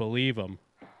to just believe him.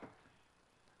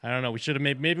 I don't know. We should have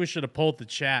maybe we should have pulled the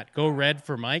chat. Go red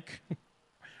for Mike.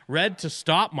 Red to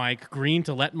stop Mike. Green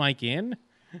to let Mike in.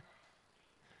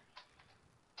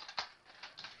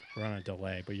 We're on a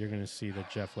delay, but you're going to see that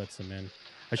Jeff lets him in.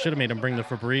 I should have made him bring the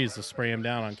Febreze to spray him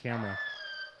down on camera.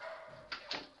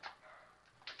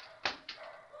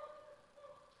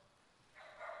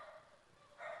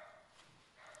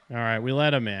 All right, we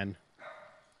let him in.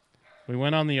 We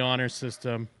went on the honor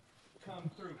system. Come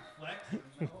through flex.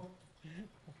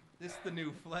 This the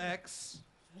new flex.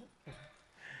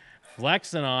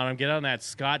 Flexing on him. Get on that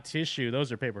Scott tissue.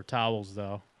 Those are paper towels,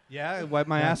 though. Yeah, I wipe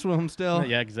my ass with him still.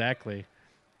 Yeah, exactly.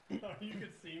 You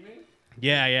could see me?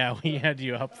 Yeah, we had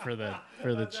you up for the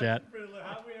chat.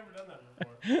 How have we ever done that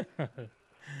before?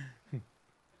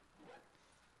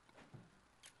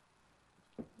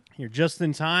 You're just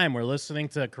in time. We're listening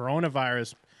to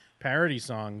coronavirus parody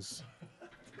songs.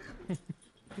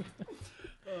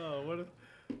 Oh,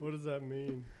 what does that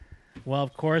mean? Well,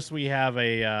 of course, we have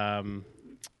a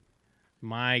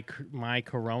my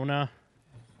Corona.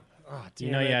 Oh,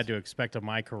 You know you had to expect a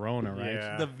My Corona, right?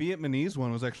 Yeah. The Vietnamese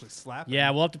one was actually slapping. Yeah,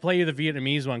 we'll have to play you the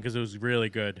Vietnamese one because it was really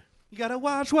good. You gotta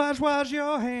wash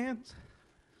your hands.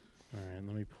 All right,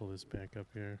 let me pull this back up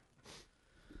here.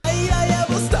 I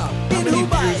ever stop in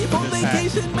Dubai for this hat?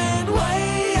 vacation, man.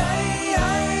 Why?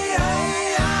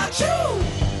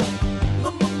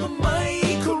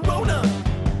 My Corona.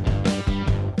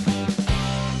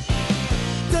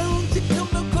 Don't you come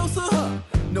no closer, huh?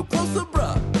 No closer,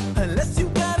 bruh. Unless you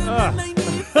got it.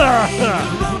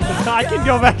 I can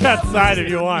go back outside if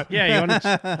you want. Yeah,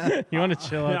 you want to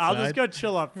chill outside? Yeah, I'll just go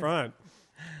chill up front.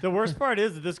 The worst part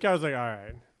is that this guy was like, all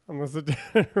right, I'm gonna sit down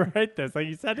and write this. Like,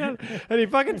 he sat down and he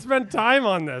fucking spent time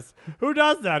on this. Who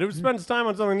does that? Who spends time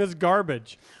on something this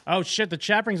garbage? Oh shit! The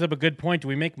chat brings up a good point. Do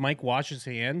we make Mike wash his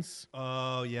hands?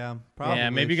 Oh yeah, probably. Yeah,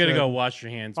 maybe you gotta go wash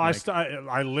your hands. Mike.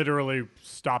 I literally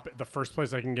stop at the first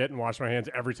place I can get and wash my hands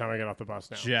every time I get off the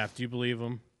bus now. Jeff, do you believe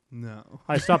him? No.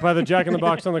 I stopped by the Jack in the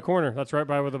Box on the corner. That's right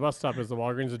by where the bus stop is. The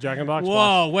Walgreens, the Jack in the Box.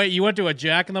 Whoa, wait! You went to a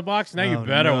Jack in the Box? Now you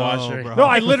better wash your. No,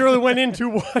 I literally went in to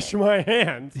wash my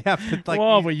hands. Yeah, but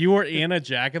whoa! But you were in a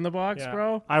Jack in the Box,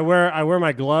 bro. I wear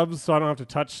my gloves so I don't have to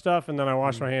touch stuff, and then I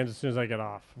wash my hands as soon as I get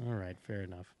off. All right, fair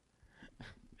enough.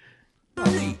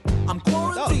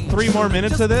 3 more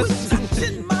minutes of this.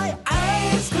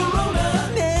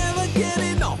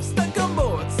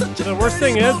 The worst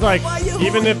thing is, like,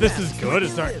 even if this is good,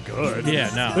 it's not good. Yeah,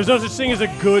 no. There's no such thing as a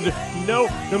good. No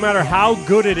matter how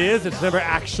good it is, it's never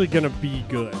actually gonna be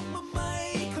good.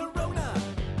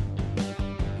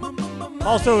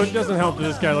 Also, it doesn't help that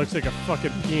this guy looks like a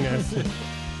fucking penis.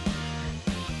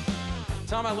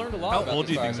 Tom, I learned a lot How about old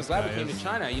do this you guy. think I'm glad this we guy came is? to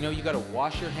China. You know, you got to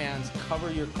wash your hands,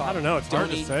 cover your cup. I don't know, it's hard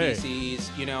to don't eat say.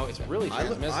 feces. You know, it's really I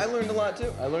transmissible. learned a lot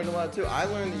too. I learned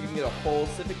that you can get a whole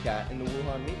civet cat in the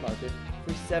Wuhan meat market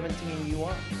for 17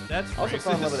 yuan. That's I also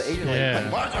fell in love with an Asian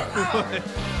Yeah. lady.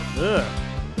 Ugh.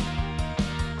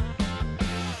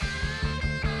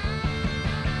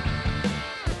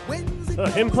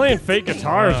 Him playing fake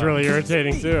guitar is really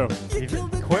irritating too.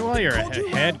 Quit while you're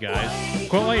ahead, guys.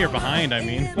 Quit while you're behind. I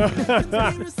mean,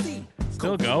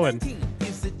 still going.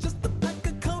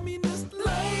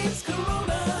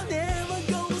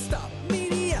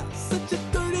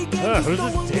 Who's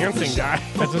this dancing guy?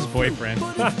 That's his boyfriend.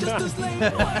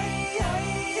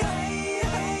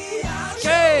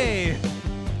 Hey!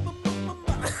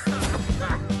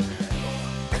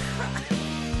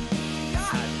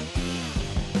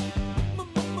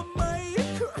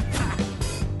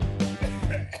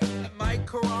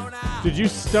 Did you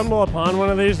stumble upon one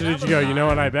of these, or did you go, you know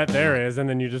what, I bet there is, and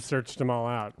then you just searched them all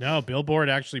out? No, Billboard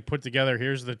actually put together,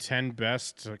 here's the 10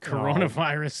 best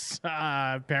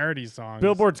coronavirus parody songs.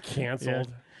 Billboard's canceled.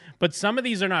 Yeah. But some of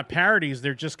these are not parodies.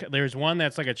 They're just, there's one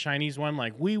that's like a Chinese one,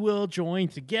 like, we will join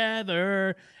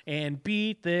together and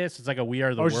beat this. It's like a We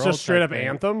Are the Oh, World. it's just straight type up thing.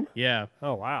 anthem? Yeah.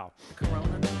 Oh, wow.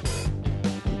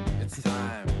 It's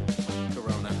time,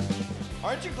 Corona.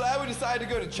 Aren't you glad we decided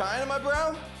to go to China, my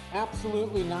bro?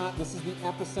 Absolutely not. This is the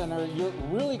epicenter. You're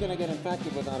really going to get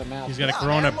infected without a mask. He's got a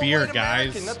Corona beer, guys.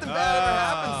 American. Nothing bad ever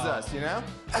happens to us, you know?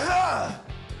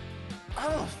 I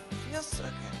don't feel so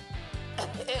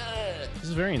good. This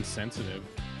is very insensitive.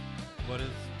 What is?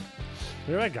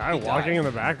 Look at that guy He walking died. in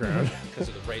the background. Because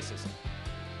of the racism.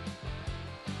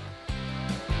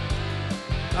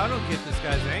 I don't get this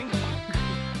guy's angle.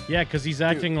 Yeah, because he's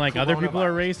acting like other people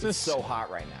are racist. It's so hot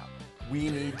right now. We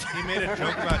need. He made a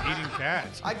joke about eating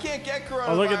cats. I can't get coronavirus.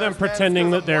 Oh, look at them man, pretending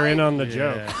because that they're I'm in white. on the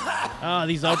joke. Oh,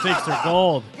 these outtakes are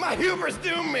gold. My hubris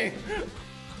doomed me.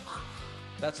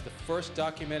 That's the first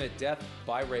documented death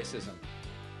by racism.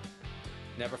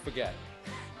 Never forget.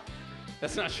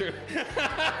 That's not true.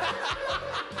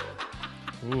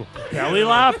 Ooh. Belly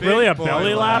laugh? Big Really? A boy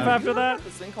belly laugh. laugh after that?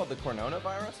 This thing called the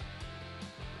coronavirus?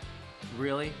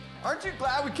 Really? Aren't you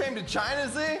glad we came to China,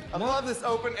 Z? I love this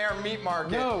open air meat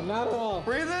market. No, not at all.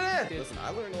 Breathe it in. Listen,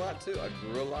 I learned a lot too. I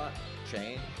grew a lot,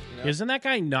 changed. You know? Isn't that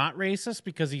guy not racist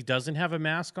because he doesn't have a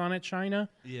mask on at China?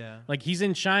 Yeah. Like, he's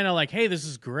in China like, hey, this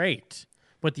is great.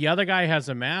 But the other guy has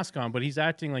a mask on, but he's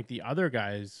acting like the other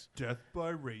guys. Death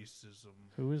by racism.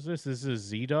 Who is this? This is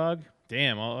Z-Dog?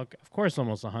 Damn, of course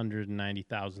almost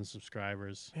 190,000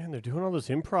 subscribers. Man, they're doing all this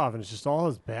improv, and it's just all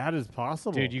as bad as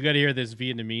possible. Dude, you got to hear this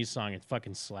Vietnamese song. It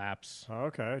fucking slaps.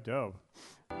 Okay, dope.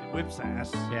 It whips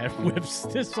ass. Yeah, it whips.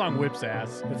 This song whips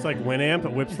ass. It's like Winamp.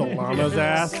 It whips the llama's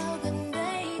ass.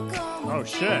 Oh,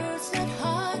 shit.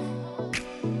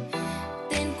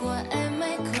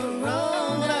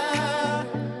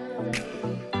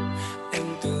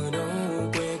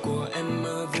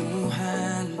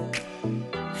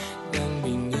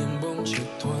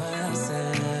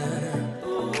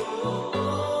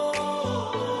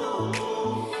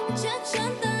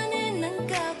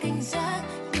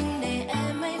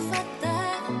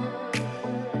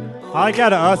 I like how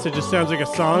to us it just sounds like a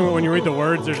song, but when you read the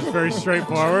words, they're just very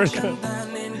straightforward.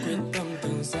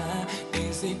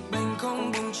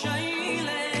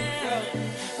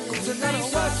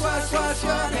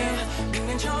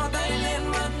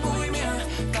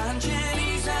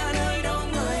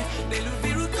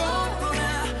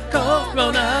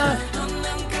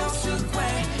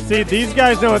 See, these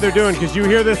guys know what they're doing because you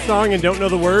hear this song and don't know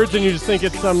the words, and you just think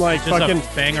it's some like Just fucking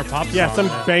a banger pop song. yeah, some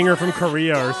banger from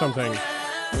Korea or something.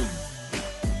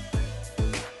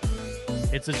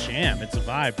 It's a jam. It's a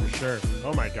vibe for sure.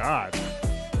 Oh my god.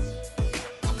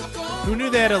 Who knew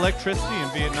they had electricity in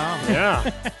Vietnam? Yeah.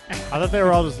 I thought they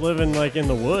were all just living like in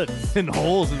the woods. In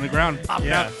holes in the ground,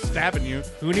 popping out, stabbing you.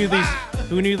 Who knew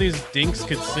these dinks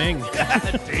could sing?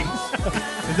 Dinks.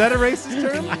 Is that a racist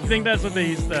term? I think that's what they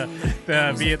used the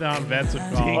Vietnam vets would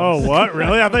call. Oh, what?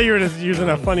 Really? I thought you were just using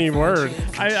a funny word.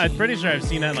 I'm pretty sure I've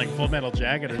seen that in like Full Metal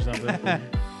Jacket or something.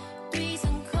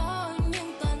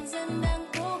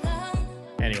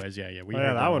 Anyways, yeah. We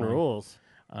heard that one rules.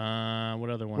 What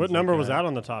other ones? What number was that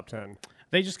on the top 10?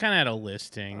 They just kind of had a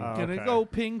listing. Gonna go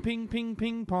ping, ping, ping,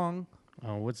 ping, pong.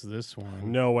 Oh, what's this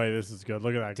one? No way, this is good.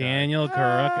 Look at that guy. Daniel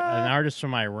Karuk, an artist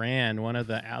from Iran, one of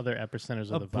the other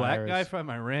epicenters of the black virus. guy from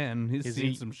Iran. He's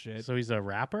seen some shit. So he's a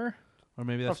rapper? Or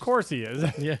maybe that's Of course he is.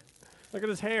 Yeah. Look at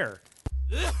his hair.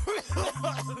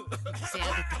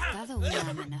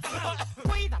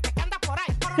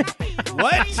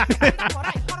 What?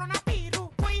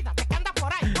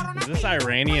 Is this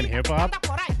Iranian hip hop?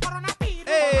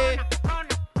 Hey.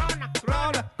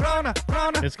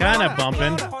 It's kind of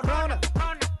bumping.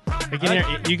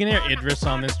 You can hear Idris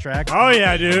on this track. Oh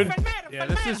yeah, dude. Yeah,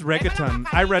 this is reggaeton.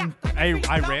 Iran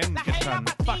reggaeton.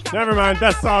 Fuck. Never mind.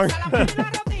 Best song.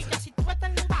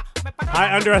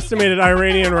 I underestimated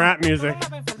Iranian rap music.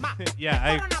 Yeah,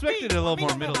 I expected a little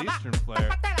more Middle Eastern flair.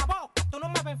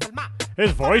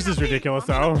 His voice is ridiculous,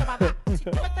 though. That's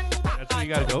what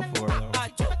you gotta go for, though.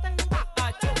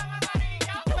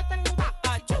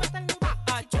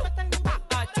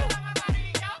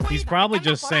 He's probably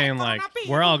just saying like,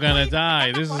 "We're all gonna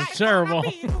die. This is terrible."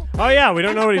 Oh yeah, we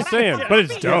don't know what he's saying, but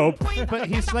it's dope. But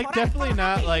he's like definitely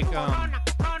not like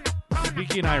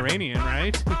speaking Iranian,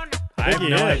 right? I have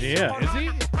no idea. Is he?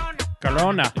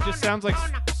 Corona. It just sounds like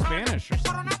Spanish or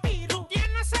something.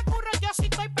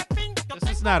 This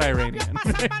is not Iranian.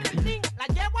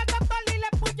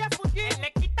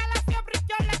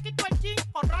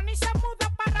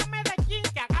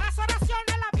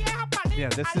 Yeah,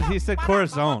 he said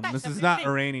Corazon. This is not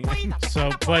Iranian.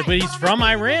 So, but he's from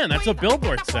Iran. That's what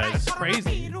Billboard says.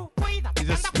 Crazy. He's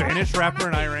a Spanish rapper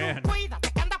in Iran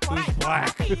who's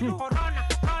black.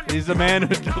 He's a man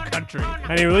with no country.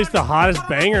 And he released the hottest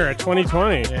banger of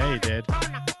 2020. Yeah, he did.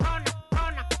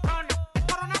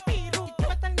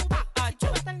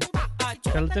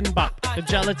 Gelatin bop. The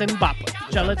gelatin bop.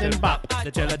 Gelatin bop.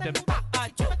 The gelatin.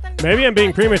 Maybe I'm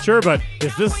being premature, but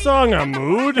is this song a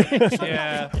mood?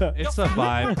 Yeah, it's a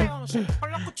vibe.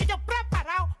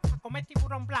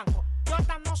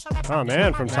 Oh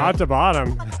man, from top to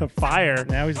bottom, fire.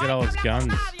 Now he's got all his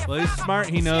guns. Well, he's smart.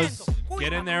 He knows.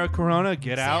 Get in there with Corona,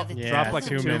 get out, Yeah, drop like a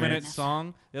 2 2-minute minutes.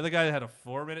 song. The other guy had a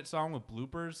 4-minute song with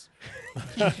bloopers.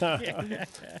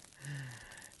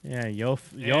 Yeah, yo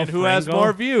And who has Frango.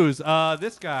 more views?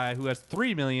 This guy who has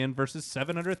 3 million versus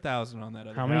 700,000 on that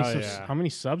other How guy. many how many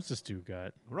subs does dude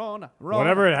got? Rona,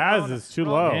 Whatever it has is too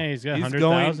low. Yeah, he's got He's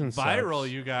 100,000 going viral,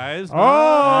 subs. you guys.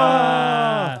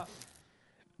 Oh!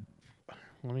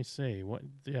 Let me see. What?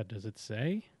 Yeah, does it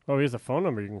say? Oh, he has a phone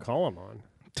number you can call him on.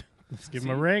 Let's give him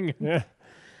a ring. Yeah.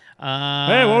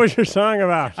 Hey, what was your song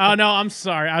about? Oh no, I'm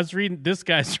sorry. I was reading. This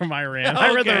guy's from Iran.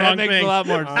 I read the Okay, wrong that makes thing. a lot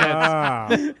more sense.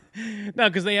 Ah. No,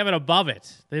 because they have it above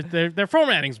it. Their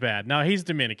formatting's bad. No, he's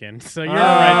Dominican, so you're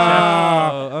right,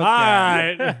 Oh, okay. All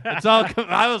right. It's all.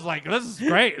 I was like, this is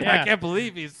great. Yeah. I can't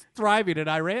believe he's thriving in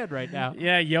Iran right now. Jeff.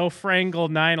 Yeah, Yo Frangle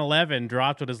 911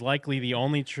 dropped what is likely the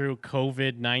only true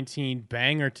COVID-19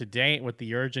 banger to date with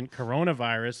the urgent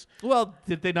coronavirus. Well,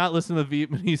 did they not listen to the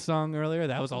Vietnamese song earlier?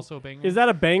 That was also a banger. Is that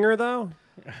a banger, though?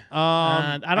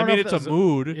 I don't know mean, if it's a that's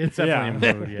mood. It's definitely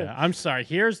a mood, yeah. I'm sorry.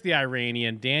 Here's the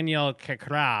Iranian, Daniel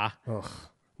Kakra. Ugh.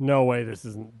 No way this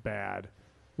isn't bad.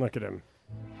 Look at him.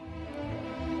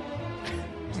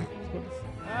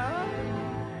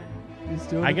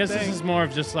 I guess this is more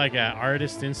of just like an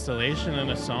artist installation in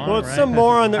a song. Well, it's right? some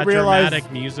moron that a realized-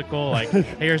 dramatic musical. Like,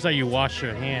 here's how you wash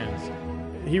your hands.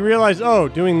 He realized, oh,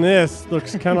 doing this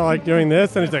looks kind of like doing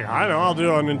this, and he's like, I know, I'll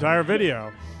do an entire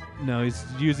video. No, he's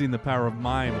using the power of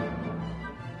mime.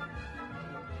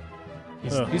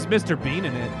 He's Ugh. Mr. Bean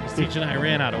in it. He's teaching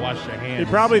Iran how to wash their hands.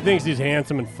 He probably thinks he's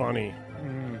handsome and funny.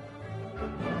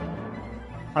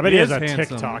 I bet He he has is a handsome.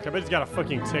 TikTok. I bet he's got a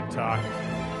fucking TikTok.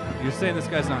 You're saying this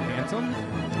guy's not handsome?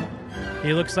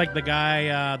 He looks like the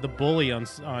guy, the bully on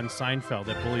Seinfeld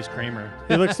that bullies Kramer.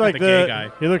 He looks like the gay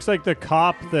guy. He looks like the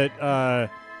cop that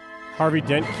Harvey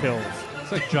Dent kills.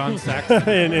 It's like John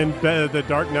Saxon. in The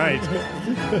Dark Knight.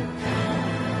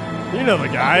 You know the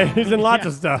guy. He's in lots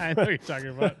of stuff. I know what you're talking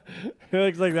about. He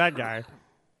looks like that guy.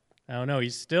 Oh no, he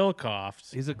still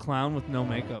coughed. He's a clown with no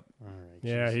makeup. All right,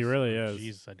 Yeah, he really is.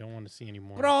 Jeez, I don't want to see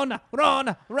anymore. Rona.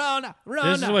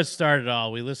 This is what started it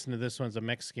all. We listened to this one's a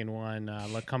Mexican one,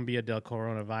 La Cumbia del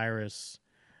Coronavirus.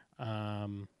 Let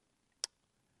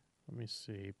me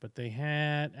see. But they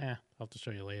had... I'll have to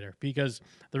show you later. Because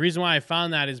the reason why I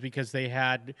found that is because they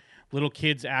had little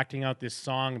kids acting out this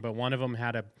song, but one of them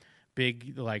had a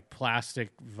big, like, plastic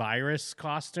virus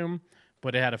costume,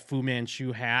 but it had a Fu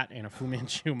Manchu hat and a Fu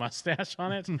Manchu mustache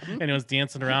on it, and it was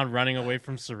dancing around, running away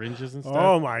from syringes and stuff.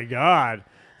 Oh, my God.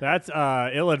 That's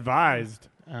ill-advised.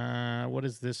 What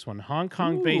is this one? Hong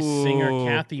Kong-based singer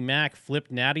Kathy Mack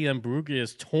flipped Natty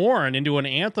Imbruglia Torn into an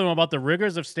anthem about the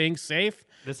rigors of staying safe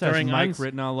This has during Mike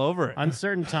written all over it.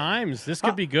 uncertain times. This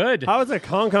could be good. How is a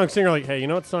Hong Kong singer like, hey, you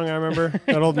know what song I remember?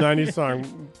 That old 90s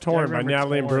song, Torn by remember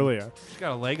Natalie Torn. Imbruglia. She's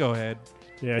got a Lego head.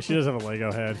 Yeah, she does have a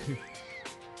Lego head.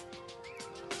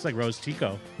 It's like Rose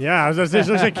Tico. Yeah, I was gonna say, she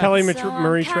looks like Kelly Marie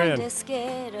Tran.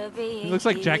 He looks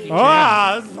like Jackie Chan.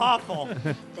 Ah, this is awful.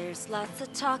 There's lots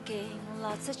of talking,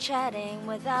 lots of chatting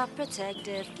without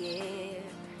protective gear.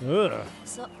 Ugh.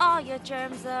 So all your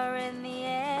germs are in the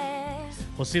air.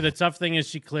 Well, see, the tough thing is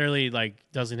she clearly like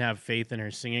doesn't have faith in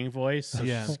her singing voice. So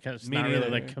Yeah. she's Me not really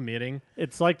neither. like committing.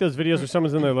 It's like those videos where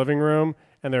someone's in their living room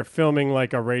and they're filming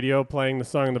like a radio playing the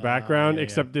song in the background, yeah,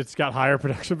 except it's got higher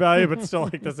production value, but still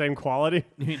like the same quality.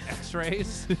 You mean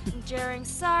X-rays? During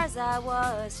SARS, I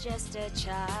was just a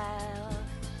child.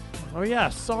 Oh yeah,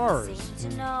 SARS. Seemed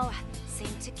to know,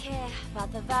 seemed to care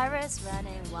about the virus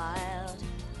running wild.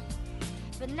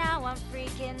 But now I'm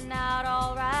freaking out,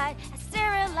 alright. I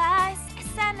sterilize, I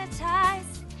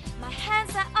sanitize. My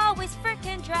hands are always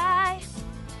freaking dry.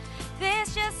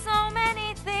 There's just so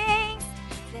many things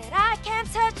that I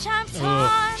can't touch, I'm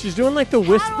torn. She's doing like the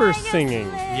whisper singing.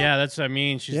 Yeah, that's what I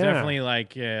mean. She's Yeah. definitely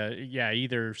like,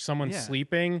 either someone's Yeah.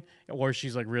 sleeping or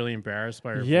she's like really embarrassed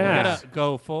by her Yeah. voice. You gotta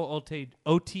go full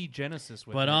OT Genesis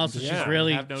with But it. also, Yeah. she's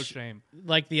really have no shame.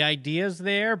 Like the idea's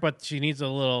there, but she needs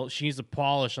a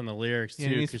polish on the lyrics Yeah,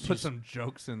 too. you need to 'cause put she's- some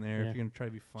jokes in there if you're gonna try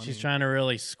to be funny. She's trying to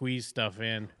really squeeze stuff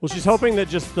in. Well, she's hoping that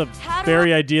just the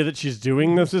very idea that she's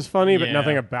doing this is funny, but Yeah.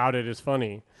 nothing about it is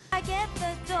funny. I get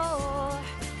the door.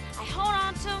 I hold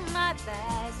on to my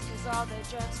bags, cause all the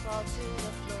germs fall to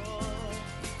the floor.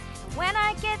 And when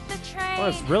I get the train, Oh,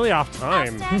 it's really off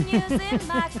time. I'll stand using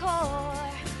my core.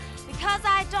 Because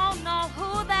I don't know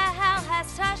who the hell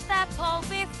has touched that pole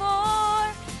before.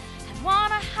 I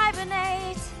wanna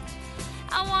hibernate.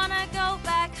 I wanna go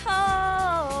back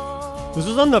home. This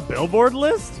was on the Billboard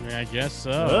list? Yeah, I guess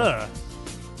so. Ugh.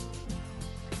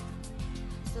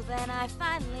 So then I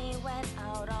finally went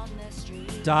out on the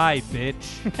street. Die,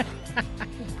 bitch.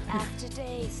 After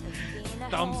days of being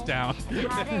at Thumbs home down. and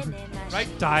hiding in my Right,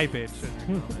 sheets. die, bitch.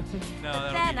 No, But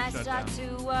that'll then get I you shut start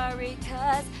down. to worry,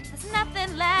 cause there's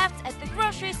nothing left at the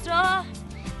grocery store.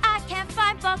 I can't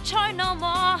find bok choy no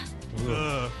more.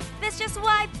 Ugh. There's just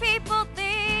white people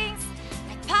things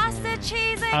like pasta,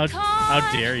 cheese, and corn. How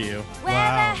dare you? Where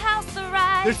the hell's the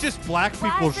rice? There's just black Why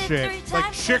people is it shit, 3 like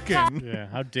times the chicken. Yeah,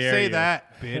 how dare Say you?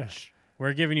 that, bitch.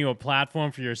 We're giving you a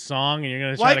platform for your song, and you're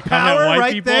going to try White to come at power white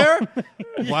right people. there?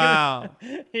 Wow.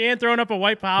 He ain't throwing up a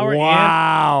white power.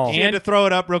 Wow. And, She had to throw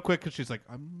it up real quick because she's like,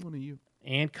 I'm one of you.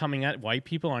 and coming at white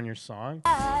people on your song.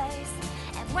 And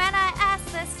when I ask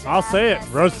the I'll staff, say it. they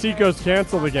Roast say Tico's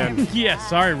canceled again. Yeah,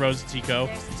 sorry, Rose Tico.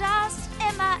 there's dust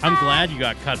in my I'm eye. glad you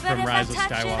got cut But from if Rise I of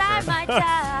touch it, I might Skywalker.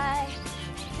 die. I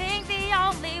think the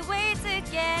only way to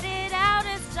get it out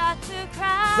is start to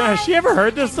cry. Now, has she ever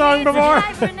heard this song Need to before?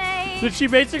 hibernate. Did she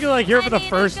basically like hear it for the I need to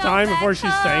first go time back before she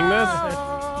sang this?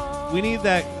 home. We need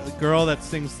that girl that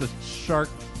sings the shark,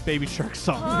 baby shark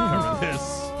song. Remember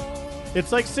this?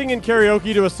 It's like singing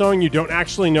karaoke to a song you don't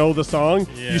actually know the song.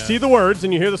 Yeah. You see the words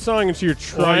and you hear the song, and so you're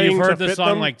Well, trying you've heard to the fit song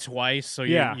them. like twice, so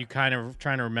Yeah. you kind of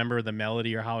trying to remember the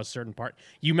melody or how a certain part.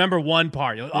 You remember one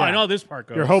part. You're like, oh, I Yeah. know how this part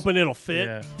goes. You're hoping it'll fit.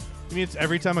 Yeah. You mean it's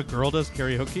every time a girl does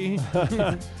karaoke?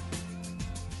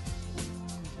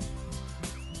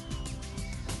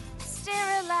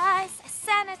 Sterilize,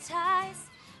 sanitize.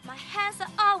 My hands are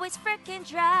always freaking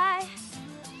dry.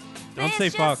 Don't There's say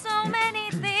just fuck. so many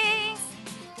things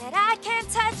that I can't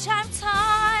touch. I'm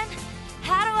torn.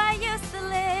 How do I used to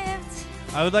live?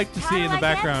 I would like to see in the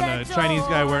background a Chinese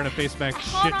guy wearing a face mask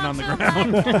shitting on the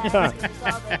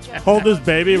ground. Hold this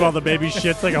baby while the baby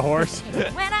shits like a horse.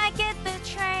 When I get the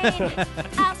train,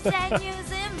 I'll stand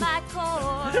using my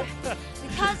core.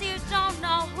 Because you don't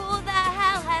know who the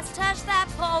hell has touched that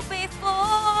pole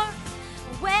before.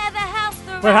 Where the hell's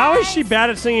the But how is rice? she bad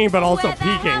at singing but also Where the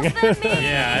hell's peeking? the meat?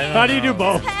 Yeah, I don't How do you do know.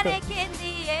 both? Panic in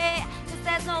the air, 'cause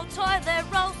there's no toilet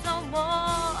rolls no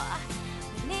more.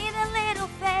 We need a little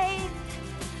faith.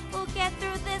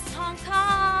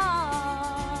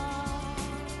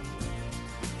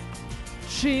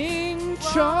 Ching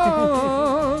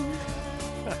chong.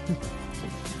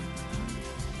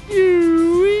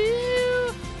 You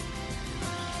will.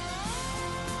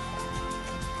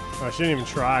 Oh, she didn't even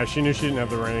try. She knew she didn't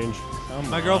have the range.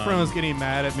 My girlfriend was getting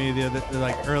mad at me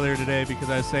earlier today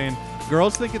because I was saying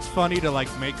girls think it's funny to like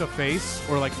make a face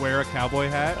or like wear a cowboy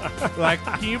hat. Like,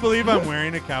 can you believe I'm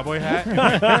wearing a cowboy hat?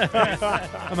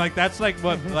 I'm like, that's like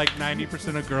what like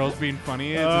 90% of girls being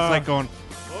funny is. It's like going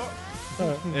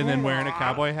and then wearing a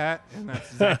cowboy hat, and that's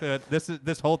exactly what,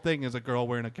 this whole thing is a girl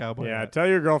wearing a cowboy Yeah, hat. tell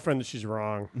your girlfriend that she's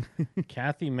wrong.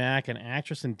 Kathy Mack, an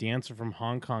actress and dancer from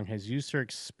Hong Kong, has used her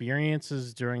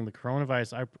experiences during the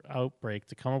coronavirus outbreak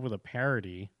to come up with a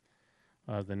parody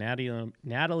of the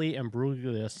Natalie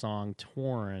Imbruglia song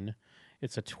 "Torn."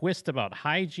 It's a twist about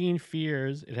hygiene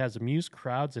fears. It has amused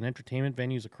crowds and entertainment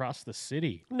venues across the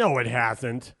city. No, it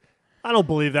hasn't. I don't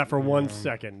believe that for 1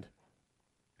 second.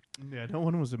 Yeah, no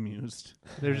one was amused.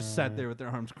 They just sat there with their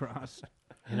arms crossed.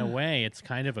 In a way, it's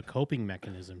kind of a coping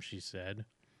mechanism, she said.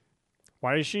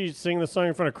 Why is she singing the song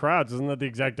in front of crowds? Isn't that the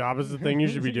exact opposite thing you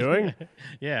should be doing?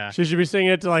 Yeah. She should be singing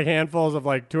it to like handfuls of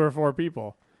like 2 or 4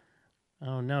 people.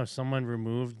 Oh no, someone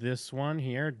removed this one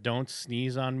here. Don't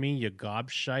sneeze on me, you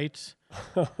gobshite.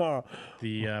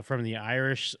 The from the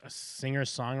Irish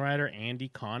singer-songwriter Andy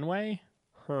Conway.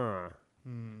 Huh.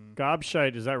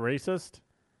 Gobshite, is that racist?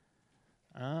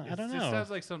 I don't It know. just sounds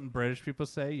like something British people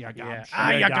say. Ya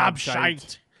gobshite. Ya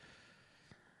gobshite.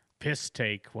 Piss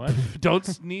take. What? Don't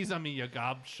sneeze on me, you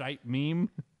gobshite meme.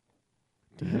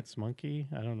 Dance monkey?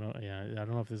 I don't know. Yeah, I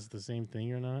don't know if this is the same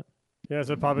thing or not. Yeah, it's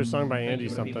a popular song by Andy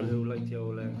something. Who like the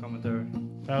old commentator.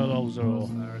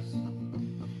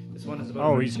 This one is about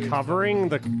Oh, very he's serious covering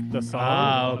topic. the song?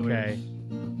 Ah, okay.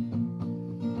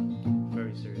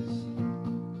 Very serious.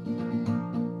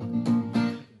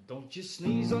 Don't you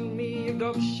sneeze on me, you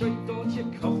gobshite. Don't you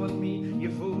cough on me, you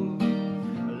fool.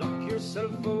 Lock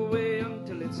yourself away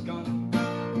until it's gone.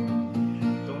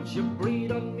 Don't you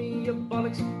breathe on me, you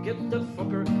bollocks. Get the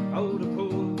fucker out of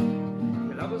pool.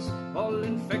 You'll have us all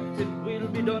infected, we'll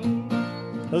be done.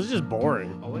 This is just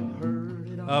boring. Oh, I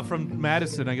heard From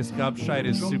Madison, I guess gobshite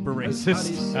is super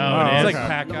racist. Oh, it's it like is?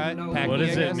 packy, What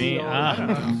does I it guess. mean?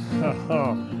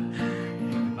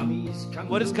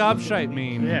 What does gobshite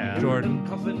mean, Yeah. Jordan?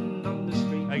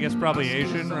 I guess probably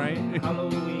Asian, right?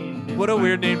 What a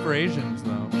weird name for Asians,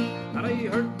 though. And I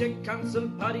heard they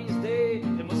cancelled Paddy's Day.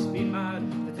 They must be mad.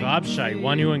 Gobshite,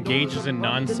 one who engages in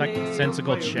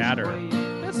nonsensical chatter.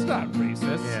 That's not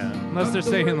racist. Yeah. Unless they're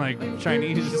saying like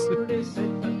Chinese.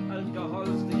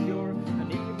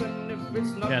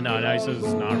 Yeah, no, he says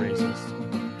it's not racist.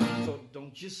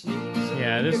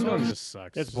 Yeah, this one just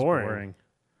sucks. It's boring.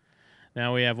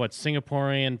 Now we have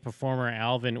Singaporean performer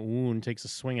Alvin Woon takes a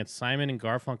swing at Simon and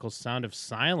Garfunkel's Sound of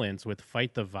Silence with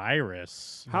Fight the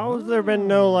Virus. How has there been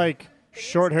no like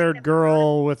short-haired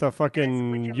girl with a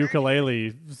fucking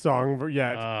ukulele song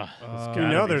yet? You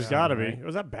know there's gotta be.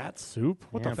 Was that bat soup?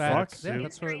 What the fuck? Yeah,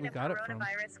 that's where we got it from.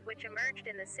 Coronavirus, which emerged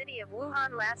in the city of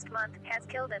Wuhan last month, has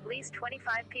killed at least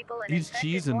 25 people and He's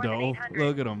infected cheesing, more than though. 800.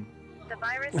 Look at him. The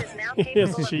virus is now He is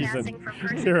capable of cheesing. passing from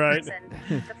person You're to right.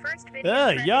 person. The first video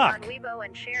Ugh, trending yuck. on Weibo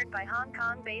and shared by Hong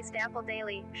Kong-based Apple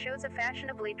Daily shows a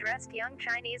fashionably dressed young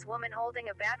Chinese woman holding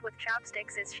a bat with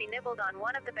chopsticks as she nibbled on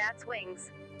one of the bat's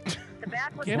wings. The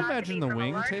bat was Can't thought to imagine be the from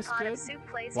wing a large tastes pot of good. soup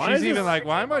placed Why on is She's this- even like,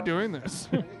 why am I doing this?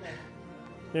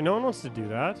 Yeah, no one wants to do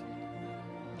that.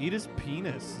 Eat his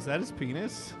penis. Is that his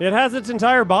penis? It has its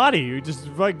entire body. You just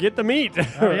like, get the meat.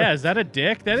 Oh yeah, is that a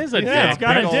dick? That is a Yeah, dick. it's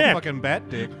got Big a old dick. fucking bat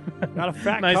dick. Got a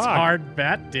fat Nice cock. hard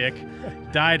bat dick.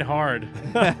 Died hard.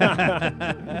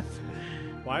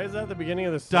 Why is that the beginning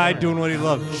of the song? Died doing what he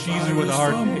loved, cheesing with a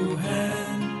hard dick.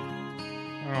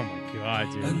 Oh my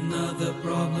god, dude. Another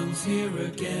problem's here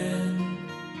again.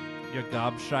 You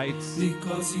gobshites.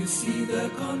 Because you see the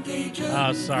contagion.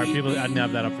 Oh, sorry. People, I didn't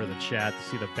have that up for the chat to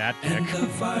see the bat dick. And the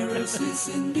virus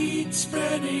is indeed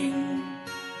spreading.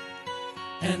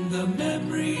 And the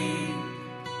memory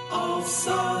of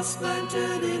SARS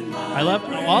planted in my I love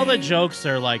brain. all the jokes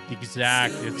are like the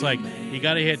exact. It's like you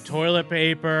got to hit toilet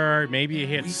paper, maybe you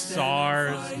hit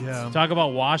SARS. Yeah. Talk about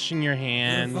washing your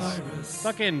hands.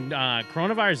 Fucking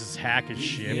coronavirus is hack as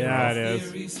shit. Yeah, bro.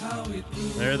 it is.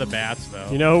 They're the bats though.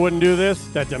 You know who wouldn't do this?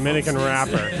 That Dominican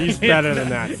rapper. He's better than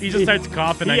that. He just starts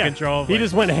coughing uncontrollably. He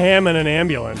just went ham in an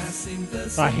ambulance.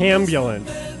 A hambulance.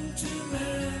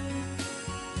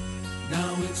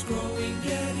 Now it's growing,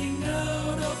 getting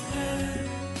out of hand.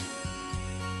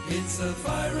 It's a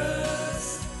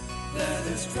virus that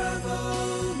has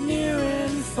traveled near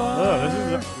and far.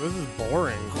 Oh, this is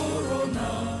boring.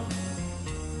 Corona,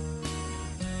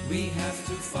 we have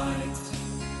to fight.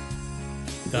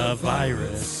 The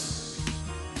virus.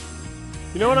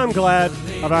 You know what I'm glad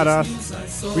about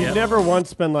us? We've Yeah. never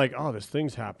once been like, oh, this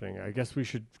thing's happening. I guess we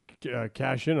should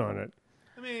cash in on it.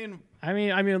 I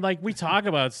mean, like we talk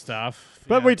about stuff,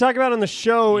 But we talk about it on the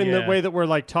show in the Yeah. way that we're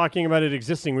like talking about it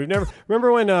existing. We've never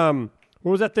remember when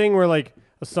what was that thing where like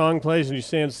a song plays and you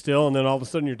stand still and then all of a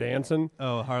sudden you're dancing?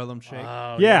 Oh, Harlem Shake.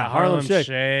 Oh, Yeah, Harlem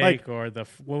Shake. Like- or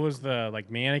what was the like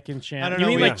mannequin challenge? I don't You know,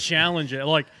 mean yeah. like challenge it?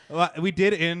 Like Well, we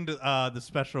did end the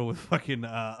special with fucking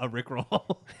a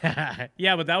Rickroll.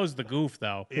 yeah, but that was the goof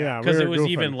though. Yeah, we because were it was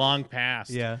even goofing. long past.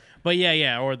 Yeah. but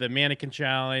yeah, or the mannequin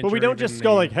challenge. But we or don't even just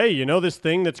go the- like, hey, you know this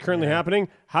thing that's currently happening?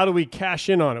 How do we cash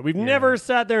in on it? We've never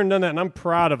sat there and done that, and I'm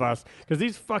proud of us because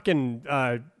these fucking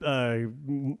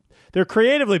they're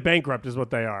creatively bankrupt is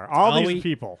what they are. All these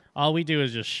people. All we do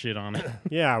is just shit on it.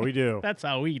 Yeah, we do. That's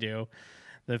how we do.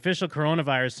 The official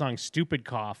coronavirus song "Stupid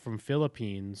Cough" from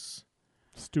Philippines.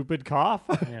 Stupid cough?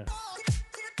 Yeah.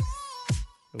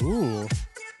 Ooh.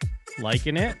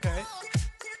 Liking it? Okay.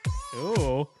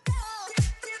 Ooh.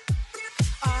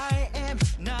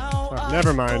 Oh,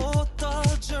 never mind.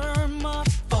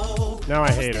 Now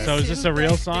I hate it. So is this a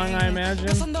real song, I imagine?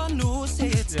 Yeah,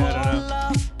 I don't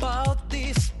know.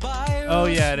 Oh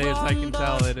yeah, it is. I can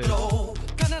tell it is.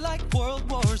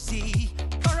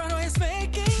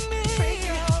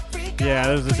 Yeah,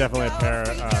 this is definitely a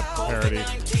parody.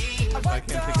 I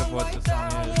can't think of what the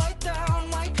song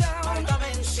is.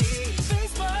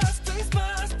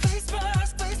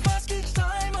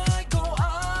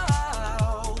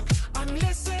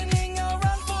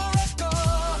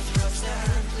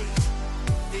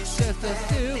 Just a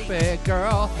stupid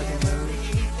girl.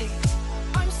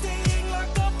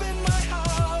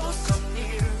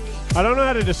 I don't know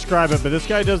how to describe it, but this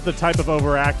guy does the type of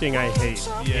overacting I hate.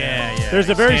 Yeah. There's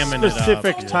a very Hamming it up,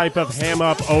 specific yeah. type of ham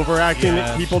up overacting Yes.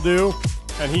 that people do,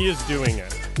 and he is doing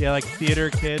it. Yeah, like theater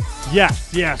kids.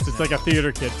 Yes, it's like a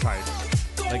theater kid type.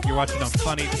 Like you're watching a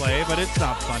funny play, but it's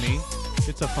not funny.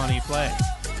 It's a funny play.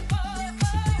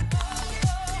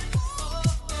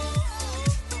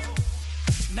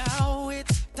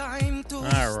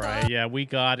 All right. Yeah, we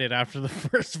got it after the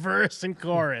first verse and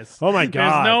chorus. Oh my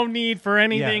God. There's no need for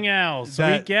anything else.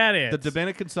 We get it. The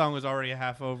Dominican song was already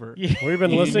half over. We've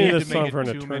been You listening to need this make song it for an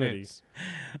 2 eternity. minutes.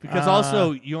 Because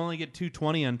also, you only get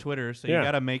 220 on Twitter, so Yeah. you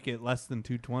got to make it less than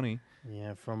 220.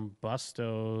 Yeah, from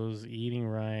Bustos, eating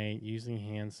right, using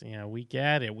hands. Yeah, we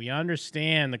get it. We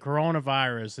understand the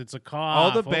coronavirus. It's a cough.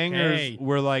 All the bangers okay.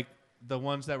 were like the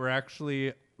ones that were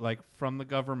actually like from the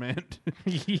government.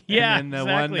 Yeah, and then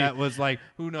the exactly. one that was like,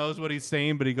 who knows what he's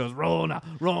saying, but he goes, Rona,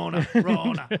 Rona,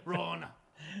 Rona, Rona.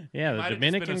 Yeah, the Might have just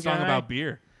been Dominican a song guy. about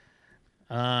beer.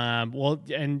 Well,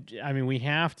 and I mean, we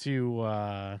have to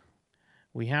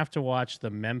watch the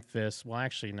Memphis. Well,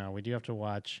 actually, no, we do have to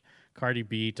watch Cardi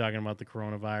B talking about the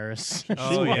coronavirus.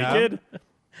 Oh, yeah? naked?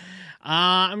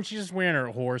 I mean, she's just wearing her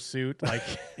horse suit, like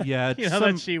Yeah, you know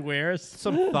that she wears.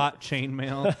 some thought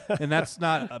chainmail, and that's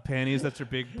not panties. That's her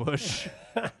big bush.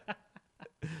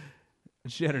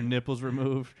 She had her nipples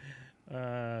removed.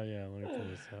 Yeah, let me pull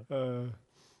this up.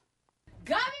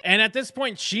 And at this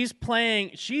point, she's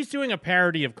doing a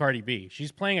parody of Cardi B.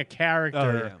 She's playing a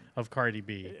character of Cardi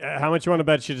B. How much you want to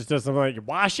bet she just does something like,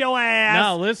 wash your ass?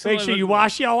 No, listen. Make sure you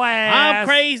wash your ass. I'm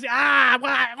crazy. Oh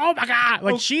my God.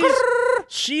 Like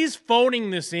she's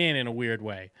phoning this in a weird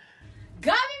way.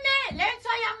 Government, let me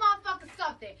tell y'all motherfuckers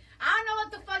something. I don't know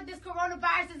what the fuck this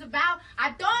coronavirus is about.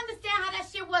 I don't understand how that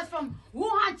shit was from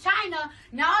Wuhan, China.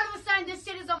 Now all of a sudden this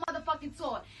shit is on motherfucking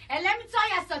tour. And let me tell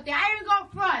y'all something. I ain't gonna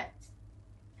front.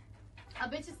 A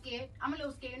bitch is scared. I'm a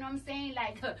little scared, you know what I'm saying?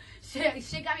 Like,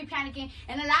 shit got me panicking.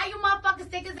 And a lot of you motherfuckers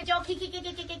think it's a joke,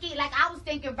 like I was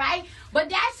thinking, right? But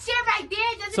that shit right there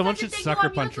doesn't Someone make you should think sucker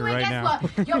you punch her immune to it. right Guess now.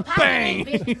 what? You're Bang!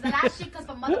 positive, bitch. 'Cause a lot of shit comes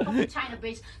from motherfucking China,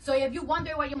 bitch. So if you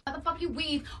wonder where your motherfucking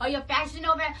weave or your fashion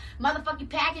over motherfucking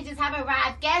packages have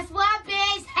arrived, guess what,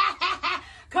 bitch?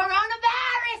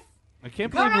 Coronavirus! I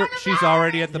can't believe she's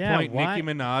already at the Yeah, point why- Nicki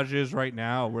Minaj is right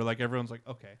now, where like everyone's like,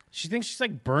 okay. She thinks she's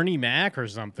like Bernie Mac or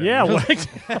something. Yeah, what?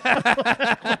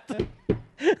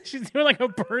 She's doing like a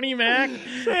Bernie Mac.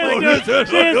 She's doing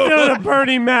a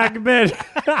Bernie Mac bit.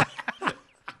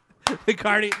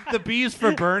 The B's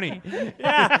for Bernie.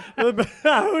 Yeah. Who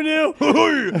knew?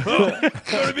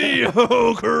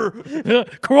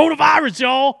 Coronavirus,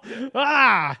 y'all.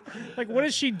 Like what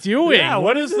is she doing? Yeah,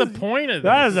 what is the point of this?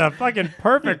 That is a fucking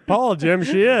perfect poll, Jim.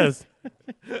 She is.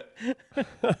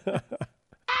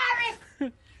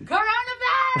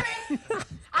 Coronavirus!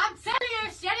 I'm telling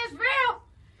you, shit is real.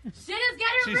 Shit is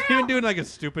getting She's real. even doing like a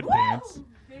stupid dance.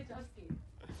 Bitch, I'm scared.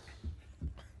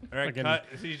 All right, Fucking cut.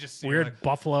 So you just see weird like,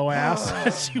 buffalo ass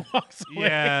as she walks away.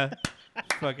 yeah.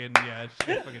 Fucking yeah.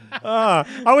 Fucking.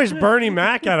 I wish Bernie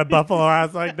Mac had a buffalo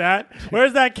ass like that.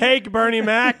 Where's that cake, Bernie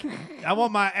Mac? I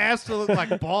want my ass to look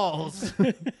like balls.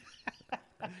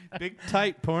 Big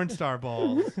tight porn star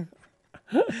balls.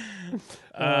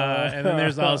 And then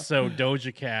there's also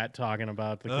Doja Cat talking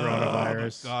about the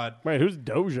coronavirus. Oh my God. Wait, who's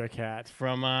Doja Cat?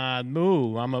 From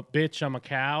Moo. I'm a bitch. I'm a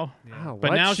cow. Oh, But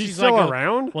what? now She's she's still like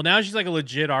around? Well, now she's like a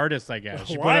legit artist, I guess.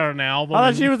 She put What? out an album.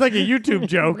 I thought she was like a YouTube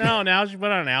joke. No, now she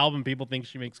put out an album. People think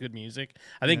she makes good music.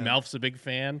 I think Melf's a big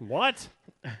fan. What?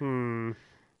 Bitch,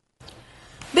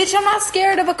 I'm not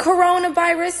scared of a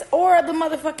coronavirus or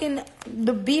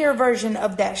the beer version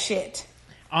of that shit.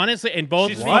 Honestly, and both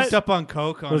She's fucked up on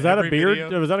coke. On Was that a every beer?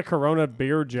 video. Was that a Corona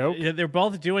beer joke? Yeah, they're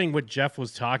both doing what Jeff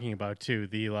was talking about too.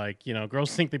 The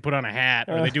girls think they put on a hat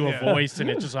or they do a Yeah. voice and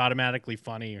it's just automatically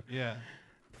funny. Yeah.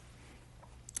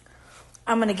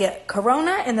 I'm gonna get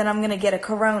Corona and then I'm gonna get a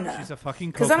Corona. She's a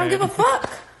fucking. Because I don't give a fuck.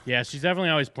 Yeah, she's definitely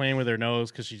always playing with her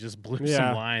nose because she just blew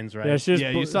some lines, right?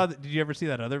 You saw. Did you ever see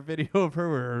that other video of her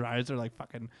where her eyes are like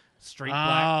fucking straight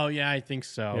black? Oh yeah, I think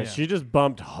so. Yeah, she just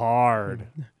bumped hard.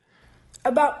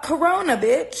 About Corona,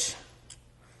 bitch.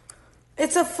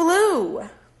 It's a flu.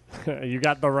 You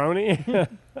got the Roni?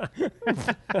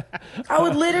 I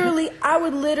would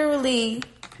literally.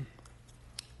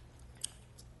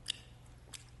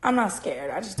 I'm not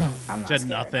scared. I just don't. I'm not Said scared.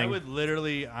 nothing. I would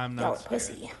literally. I'm Y'all not. are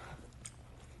pussy.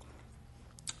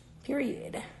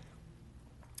 Period.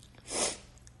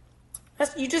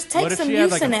 You just take What if some she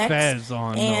had, like, a Mucinex fez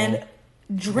on, and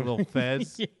though? drink. Little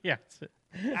fez. Yeah.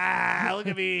 Look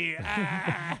at me.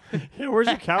 Yeah, where's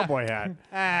your cowboy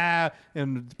hat?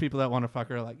 And people that want to fuck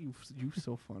her are like, you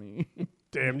so funny.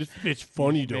 Damn, this bitch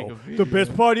funny Make though. a The video.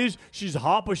 best part is she's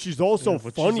hot, but she's also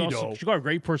But funny she's also- though. She got a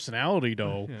great personality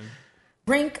though.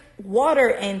 Drink water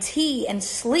and tea and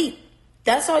sleep.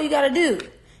 That's all you gotta do.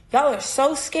 Y'all are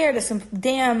so scared of some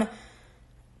damn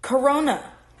Corona.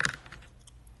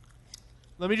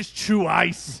 Let me just chew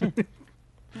ice.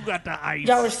 Who got the ice?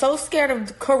 Y'all are so scared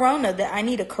of Corona that I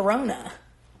need a Corona.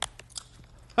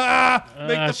 Make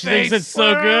the she face. thinks it's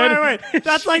so good. Wait.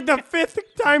 That's like the fifth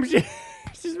time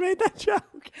she's made that joke.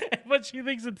 But she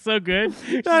thinks it's so good.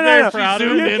 She's No, very no. proud She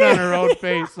of zoomed it. in on her own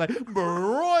face like,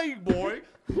 boy.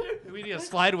 We need a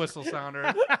slide whistle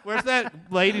sounder. Where's that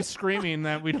lady screaming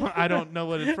that I don't know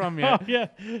what it's from yet? Oh, yeah.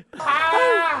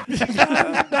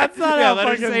 That's not Yeah, how let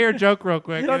her fucking, say her joke real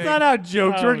quick. That's not how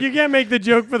jokes work. You can't make the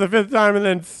joke for the fifth time and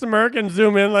then smirk and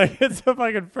zoom in like it's the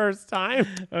fucking first time.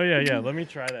 Oh yeah. Let me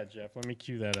try that, Jeff. Let me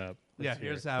cue that up. Yeah,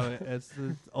 here's how it's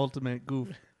the ultimate goof.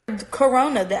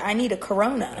 Corona that I need a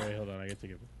Corona. Wait, hold on. I gotta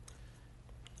take it.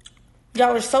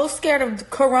 Y'all are so scared of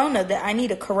Corona that I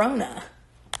need a Corona.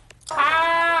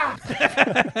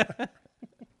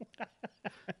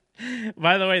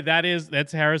 By the way,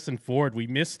 that's Harrison Ford. We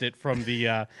missed it from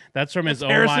the. That's from his. That's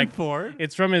Oh Harrison my! Ford?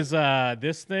 It's from his.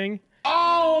 This thing.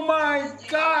 Oh my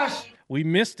gosh! We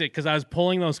missed it because I was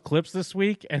pulling those clips this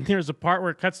week, and there's a part where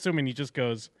it cuts to him, and he just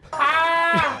goes.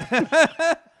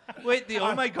 Wait, the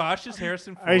oh my gosh is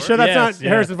Harrison Ford? Are you sure that's Yes, not yeah.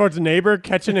 Harrison Ford's neighbor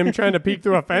catching him trying to peek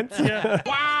through a fence?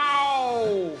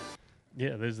 Wow!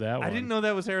 Yeah, there's that one. I didn't know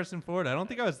that was Harrison Ford. I don't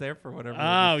think I was there for whatever.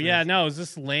 Oh this yeah, is. no, it was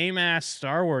this lame ass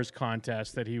Star Wars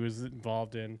contest that he was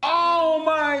involved in. Oh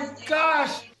my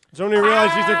gosh! So when he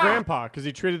realized he's a grandpa because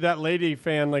he treated that lady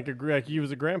fan like he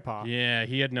was a grandpa. Yeah,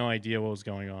 he had no idea what was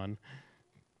going on.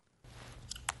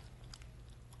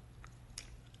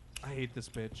 I hate this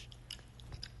bitch.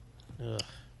 Ugh.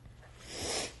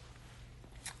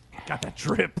 Got that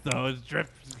drip though. His drip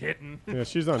is hitting. Yeah,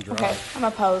 she's on drugs. Okay, I'm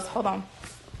gonna pose. Hold on.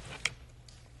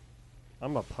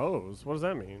 I'm a pose. What does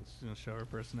that mean? She's gonna show her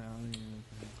personality.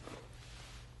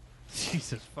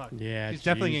 Jesus fuck. Yeah, she's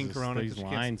definitely getting Jesus, Corona. these 'cause she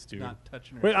lines, can't- dude. Not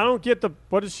touching her. Wait, I don't get the.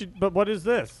 What is she? But what is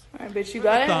this? All right, bitch, you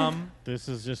got it? Thumb. This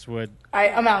is just what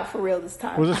I'm out for real this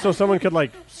time. Was it so someone could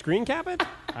like screen cap it?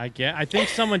 I get. I think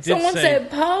someone did Someone say. said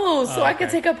pose, so Oh, I could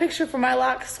okay. take a picture for my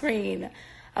lock screen.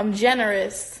 I'm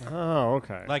generous. Oh,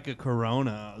 okay. Like a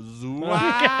Corona.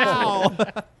 Wow.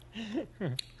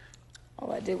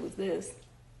 All I did was this.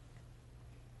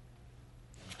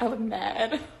 I was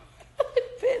mad.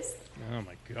 Pissed. Oh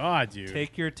my god, dude.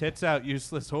 Take your tits out,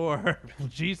 useless whore.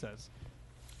 Jesus.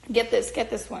 Get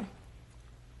this one.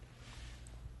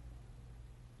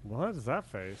 What is that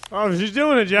face? Oh, she's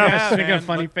doing it, Jeff. Yeah, She's making a man,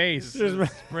 funny look, face.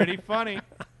 It's pretty funny.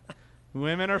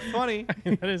 Women are funny.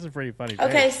 That is a pretty funny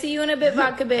Okay, face. see you in a bit,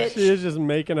 vodka bitch. She is just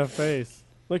making a face.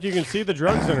 Look, you can see the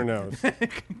drugs in her nose.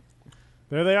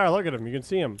 There they are. Look at them. You can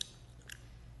see them.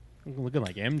 Looking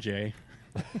like MJ.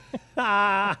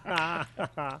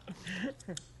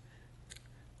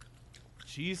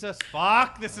 Jesus,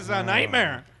 fuck! This is a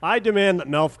nightmare. I demand that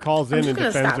Melf calls I'm in just and gonna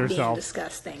defends stop being herself.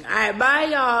 disgusting. All right, bye,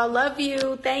 y'all. Love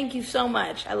you. Thank you so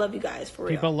much. I love you guys for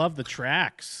real. People love the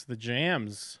tracks, the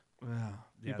jams. Yeah,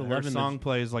 People her loving song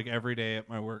plays like every day at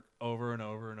my work, over and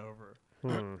over and over.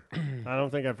 I don't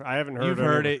think I haven't heard. You've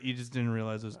heard it. You just didn't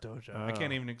realize it was Doja. I Oh.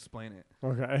 can't even explain it.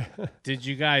 Okay. Did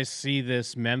you guys see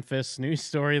this Memphis news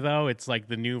story though? It's like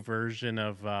the new version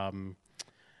of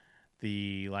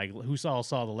the like who saw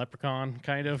the Leprechaun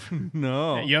kind of.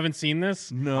 No, you haven't seen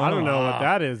this? No, I don't know what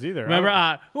that is either.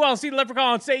 Remember, who else see the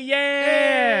Leprechaun? Say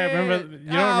yeah! Remember, you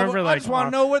don't remember like I just want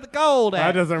to know where the gold at.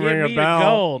 That doesn't Give ring me a the bell.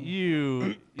 gold.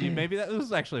 You maybe that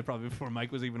was actually probably before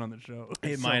Mike was even on the show. It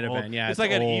It's might have old. been, yeah, It's it's like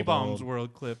an old, E-Bombs old.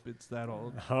 World clip. It's that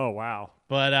old. Oh wow!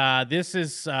 But this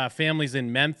is families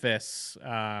in Memphis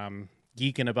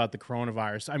geeking about the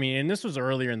coronavirus. I mean, and this was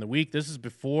earlier in the week. This is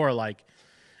before like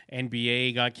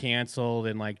NBA got canceled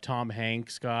and like Tom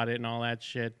Hanks got it and all that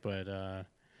shit. But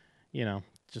you know,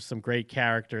 just some great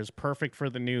characters, perfect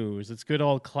for the news. It's good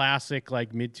old classic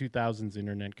like mid-2000s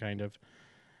internet kind of.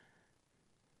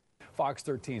 Fox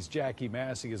 13's Jackie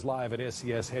Massey is live at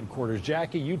SES headquarters.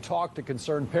 Jackie, you talked to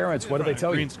concerned parents. What did they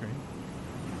tell you? Screen.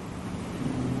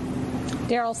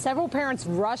 Daryl, several parents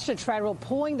rushed to Treadwell,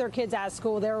 pulling their kids out of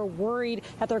school. They were worried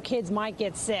that their kids might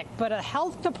get sick. But a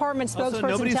health department spokesperson Also,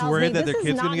 nobody's tells me worried that this their is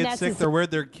kid's not going to get sick. necessary. They're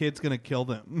worried their kid's going to kill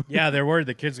them. Yeah, they're worried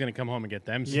the kid's going to come home and get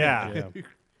them sick. Yeah.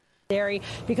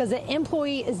 Because the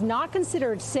employee is not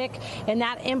considered sick and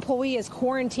that employee is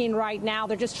quarantined right now.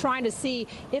 They're just trying to see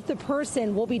if the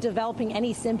person will be developing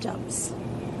any symptoms.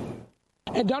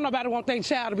 And don't nobody want their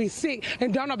child to be sick,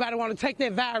 and don't nobody want to take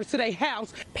that virus to their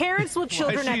house. Parents with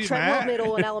children at she Treadwell mad?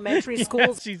 Middle and Elementary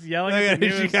Schools. She's yelling at the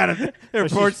news. She got a Oh,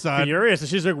 report she's side. furious.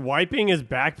 She's like wiping his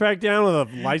backpack down with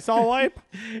a Lysol wipe.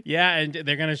 Yeah, and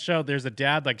they're going to show there's a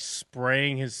dad like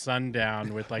spraying his son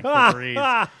down with like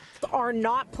Febreze. Are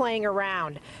not playing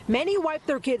around. Many wipe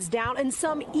their kids down, and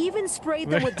some even sprayed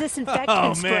them with disinfectant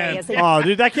Oh spray. man! As they Oh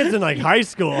dude, that kid's in like high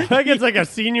school. That kid's like a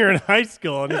senior in high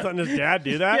school, and he's letting his dad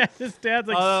do that. Yeah, his dad's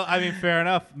like. I mean, fair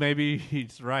enough. Maybe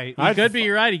he's right. He could be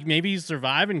right. Maybe he's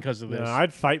surviving because of this. No,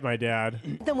 I'd fight my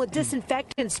dad. them with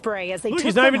disinfectant spray as they Look, took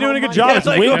he's not them even doing a home good job. Monday. It's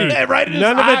like, windy. right in his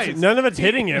eyes. None of it's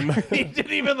hitting him. He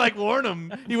didn't even like warn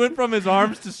him. He went from his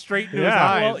arms to straight to his Yeah.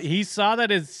 eyes. Well, he saw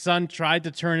that his son tried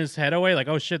to turn his head away, like,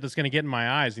 "Oh shit, that's gonna get in my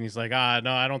eyes," and he's like, no,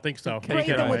 I don't think so." Sprayed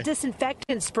them with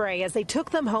disinfectant spray as they took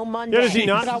them home Monday. Yeah, does he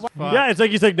not? Yeah, it's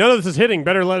like he's like, none of this is hitting.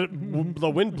 Better let the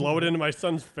wind blow it into my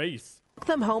son's face. Took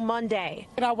them home Monday.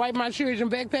 And I wiped my children's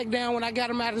backpack down when I got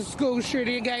them out of school. Sure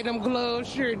did. Gave them gloves.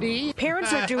 Sure did.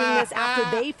 Parents are doing this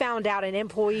after they found out an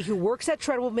employee who works at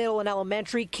Treadwell Middle and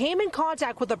Elementary came in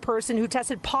contact with a person who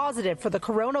tested positive for the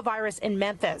coronavirus in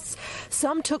Memphis.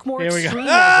 Some took more Here we go. extreme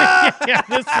measures. Yeah,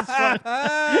 this is what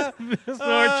this is what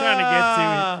we're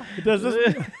trying to get to. Does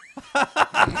this?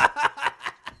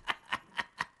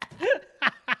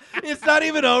 It's not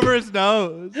even over his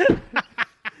nose.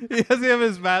 He doesn't have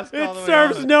his mask all It the way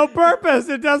serves on. no purpose.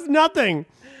 It does nothing.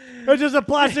 It's just a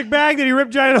plastic bag that he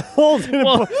ripped giant holes in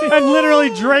and literally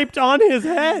draped on his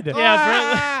head.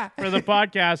 Yeah, for the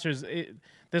podcasters,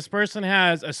 this person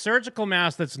has a surgical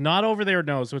mask that's not over their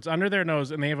nose, so it's under their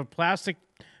nose, and they have a plastic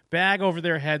bag over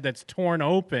their head that's torn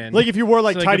open. Like if you wore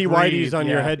like so they tidy could breathe. whities on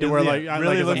your Yeah. head to wear like really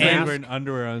like as a looks like mask. wearing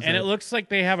underwear on his And head. it looks like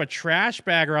they have a trash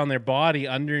bag around their body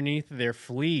underneath their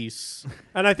fleece.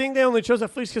 And I think they only chose that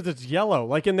fleece because it's yellow.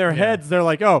 Like in their heads, they're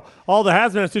like, "Oh, all the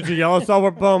hazmat suits are yellow, so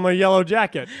I'll put on my yellow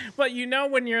jacket." But you know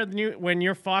when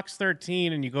you're Fox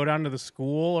 13 and you go down to the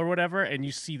school or whatever, and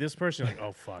you see this person, you're like,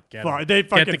 "Oh fuck, get him. They Get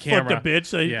fucking the flipped camera. a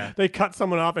bitch. They cut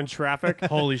someone off in traffic.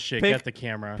 Holy shit, get the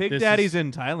camera. Pig This Daddy's is-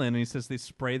 in Thailand, and he says they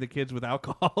spray the kids with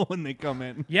alcohol when they come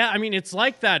in. Yeah, I mean, it's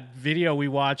like that video we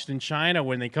watched in China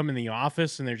when they come in the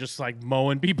office and they're just like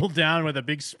mowing people down with a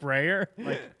big sprayer.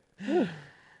 Like, 2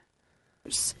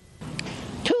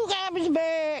 garbage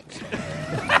bags.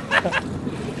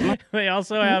 they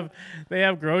also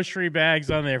have grocery bags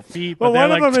on their feet. Well, but one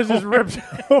they're of them is just torn. ripped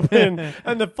open,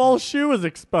 and the full shoe is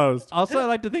exposed. Also, I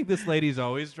like to think this lady's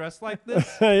always dressed like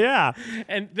this. Yeah.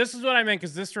 And this is what I meant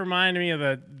because this reminded me of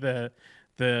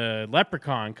the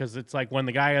leprechaun because it's like when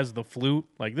the guy has the flute,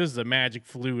 like this is a magic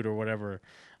flute or whatever.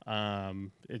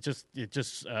 It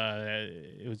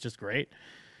was just great.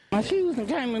 My shoes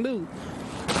came and loose.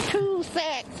 2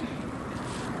 sacks.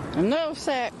 Another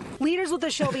sack. Leaders with the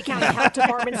Shelby County Health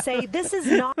Department say this is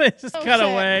not. They just cut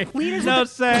away. Leaders No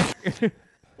with the sack.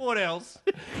 What else?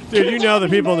 Dude, you know the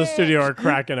people in the studio are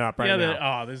cracking up right Yeah,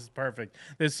 now. this is perfect.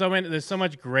 There's so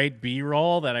much great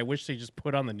B-roll that I wish they just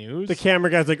put on the news. The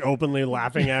camera guy's like openly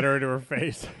laughing at her to her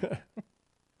face.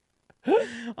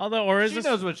 Although, or is She this,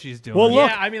 knows what she's doing. Well, look-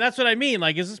 yeah, I mean that's what I mean.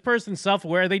 Like, is this person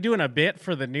self-aware? Are they doing a bit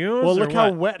for the news? Well, or look how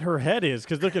what? wet her head is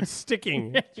because look, it's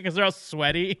sticking. Because they're all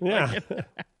sweaty. Yeah.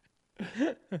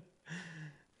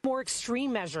 More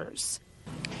extreme measures.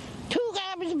 2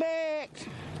 garbage bags.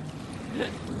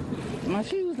 My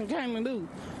shoes and came and do.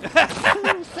 2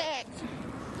 sacks.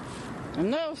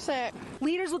 Another sack.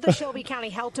 Leaders with the Shelby County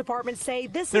Health Department say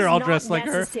this They're is all not dressed like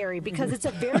her. necessary because it's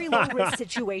a very low-risk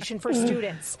situation for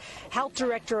students. Health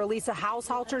Director Elisa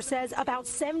Haushalter says about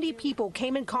 70 people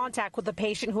came in contact with a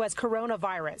patient who has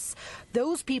coronavirus.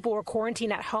 Those people were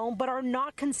quarantined at home but are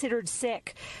not considered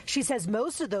sick. She says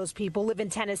most of those people live in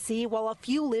Tennessee while a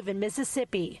few live in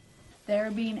Mississippi.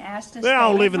 They're being asked to They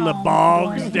all stay live at in the home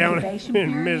bogs during the down incubation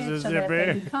in period so that if they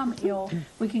Mississippi. become ill,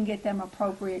 we can get them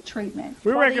appropriate treatment.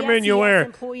 We While the recommend you SES wear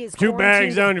employee is 2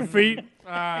 bags quarantined- on your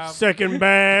feet. Second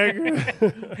bag.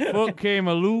 Foot came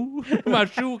a loo. My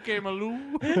shoe came a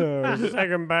loo.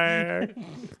 Second bag.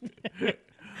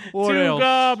 What 2 else?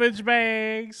 garbage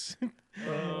bags.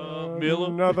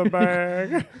 Another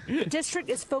bag. The district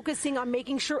is focusing on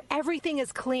making sure everything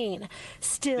is clean.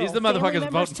 Still, These the family motherfuckers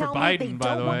members voting for tell me Biden, they by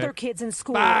don't the want way. their kids in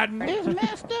school. It's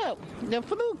messed up. The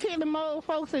flu killing more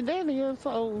folks than they do,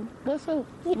 so what's up?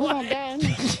 We're gonna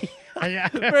die. Yeah,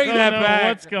 Bring I don't that know back.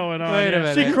 What's going on? Wait a here.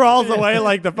 minute. She crawls away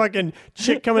like the fucking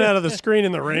chick coming out of the screen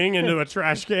in The Ring into a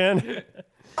trash can.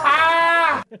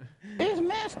 It's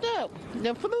messed up.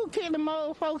 The flu killing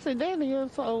more folks than they do,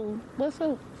 so what's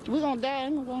up? We're gonna die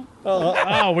anyway.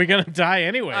 Oh, we're gonna die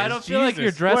anyway. I don't feel like you're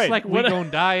dressed Wait, like we what a-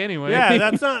 gonna die anyway. Yeah,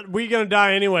 that's not we gonna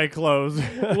die anyway clothes.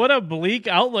 What a bleak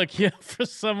outlook here for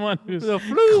someone who's The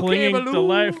flu clinging came to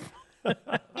along.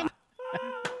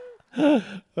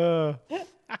 life.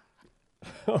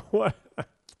 What?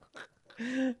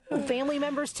 Family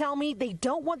members tell me they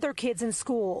don't want their kids in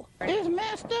school. It's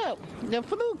messed up. The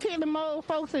flu killing more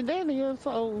folks than they do,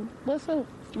 so what's up?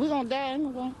 We're gonna die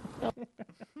anyway.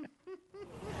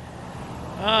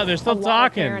 Oh, they're A still lot of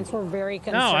talking. parents were very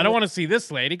concerned. No, I don't want to see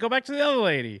this lady. Go back to the other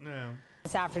lady.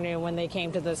 This afternoon when they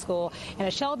came to the school. And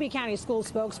a Shelby County school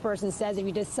spokesperson says if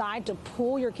you decide to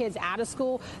pull your kids out of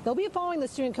school, they'll be following the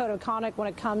student code of conduct when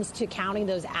it comes to counting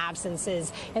those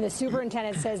absences. And the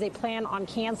superintendent says they plan on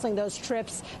canceling those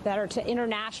trips that are to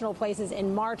international places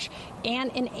in March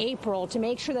and in April to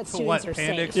make sure that students are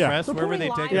Panda safe. Express? Where were they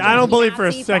Reporting taking live Yeah, I don't from believe for a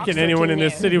Cassie, second Fox anyone in 13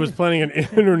 this News. city was planning an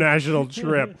international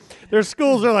trip. Their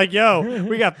schools are like, yo,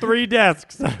 we got 3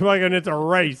 desks. Fucking, it's a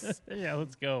race. Yeah,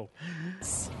 let's go.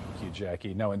 Thank you,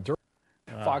 Jackie. Now, in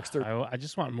Fox 13. I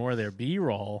just want more of their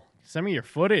B-roll. Send me your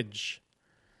footage.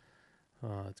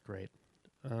 Oh, that's great.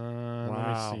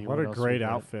 Wow, let me see. what a else great we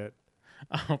got. outfit.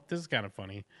 Oh, this is kind of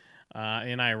funny.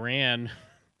 In Iran,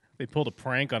 they pulled a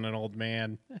prank on an old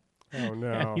man. Oh,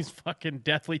 no. And he's fucking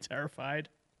deathly terrified.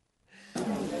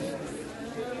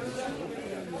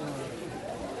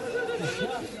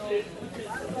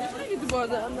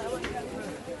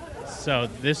 So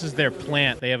this is their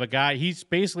plant. They have a guy. He's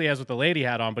basically has what the lady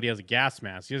had on, but he has a gas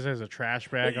mask. He just has a trash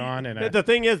bag on, and The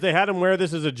thing is, they had him wear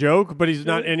this as a joke, but he's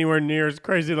not anywhere near as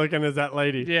crazy looking as that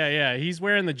lady. yeah. He's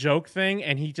wearing the joke thing,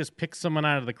 and he just picks someone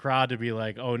out of the crowd to be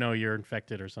like, "Oh no, you're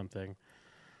infected" or something.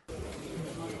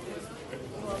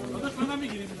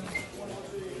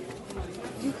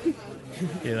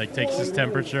 He like takes his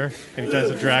temperature and he tries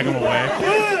to drag him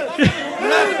away.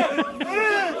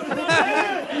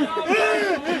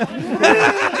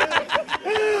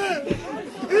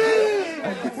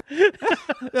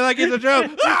 They're like, it's a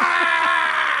joke.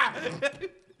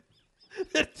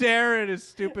 The terror in his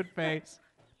stupid face.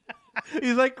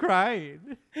 He's like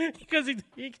crying. Because he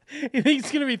thinks he's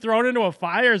going to be thrown into a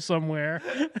fire somewhere.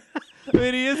 I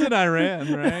mean, he is in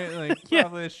Iran, right? Like, Yeah.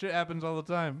 probably this shit happens all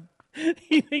the time.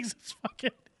 He thinks it's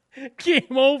fucking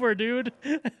game over, dude.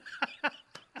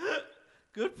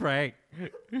 Good prank.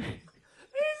 He's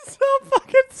so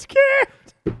fucking scared.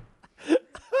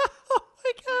 Oh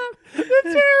my god, the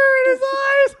terror in his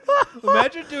eyes.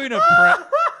 Imagine doing a prank.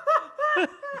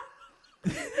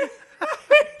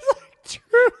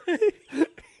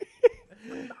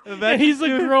 He's a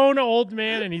grown old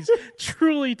man and he's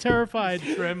truly terrified.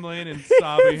 Trembling and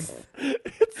sobbing.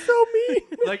 It's so mean.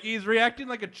 Like he's reacting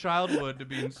like a child would to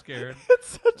being scared.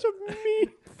 It's such a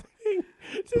mean thing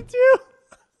to do.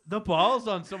 The ball's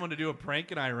on someone to do a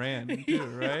prank in Iran, too,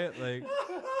 right? Like,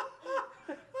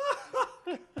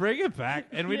 bring it back.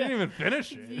 And we didn't even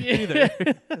finish it either.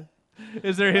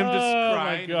 Is there him just Oh, my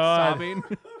crying and God. sobbing?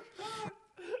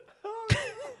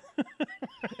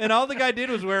 And all the guy did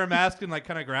was wear a mask and like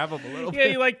kind of grab him a little Yeah,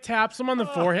 bit. he like taps him on the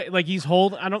forehead, like he's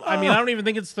holding. I don't even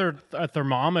think it's a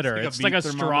thermometer. It's like a It's meat like a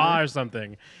straw thermometer. or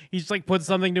something. He's like puts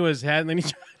something to his head, and then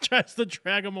he tries to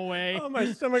drag him away. Oh,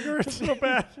 my stomach hurts so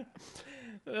bad.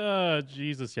 Oh,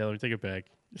 Jesus. Yeah, let me take it back.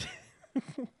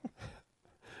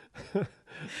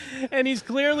 And he's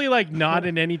clearly like not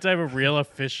in any type of real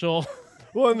official.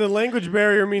 Well, and the language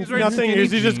barrier means He's wearing nothing. skinny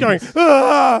He's just going, jeans.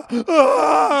 ah,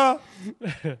 ah.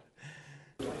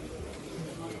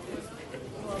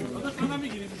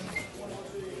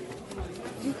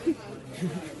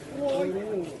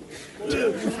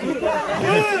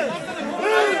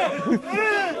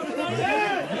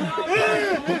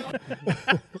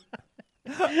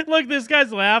 Look, this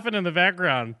guy's laughing in the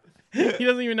background. He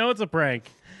doesn't even know it's a prank.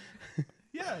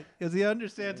 Yeah, because he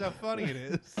understands how funny it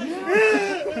is.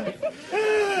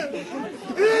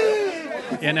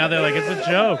 Yeah, now they're like, it's a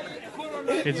joke.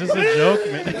 It's just a joke,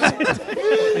 man.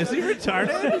 Is he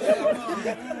retarded?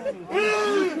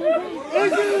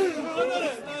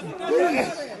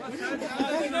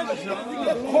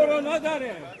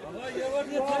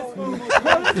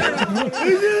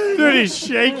 Dude, he's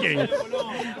shaking.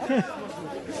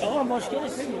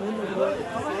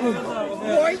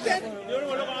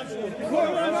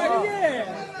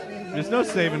 There's no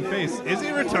saving face. Is he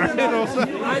retarded also?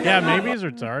 Yeah, maybe he's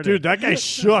retarded. Dude, that guy's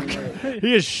shook.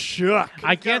 He is shook.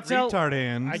 I can't tell. Retard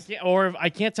hands. I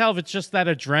can't tell if it's just that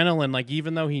adrenaline. Like,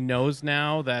 even though he knows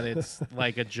now that it's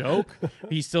like a joke,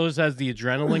 he still just has the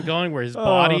adrenaline going where his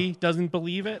body doesn't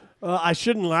believe it. I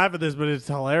shouldn't laugh at this, but it's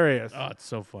hilarious. Oh, it's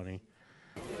so funny.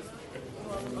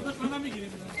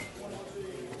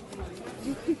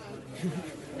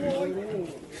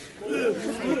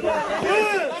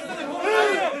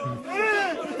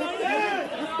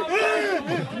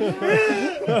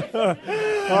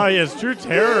 Oh, he has true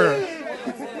terror.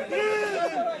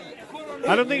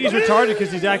 I don't think he's retarded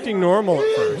because he's acting normal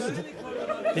at first.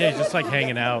 Yeah, he's just like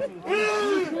hanging out.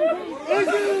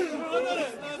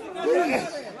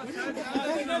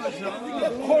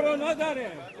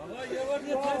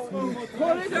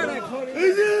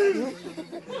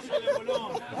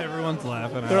 Everyone's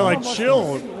laughing. They're like,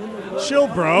 chill,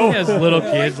 bro. He has little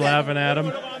kids laughing at him.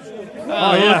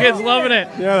 Oh, little yeah. kid's loving it.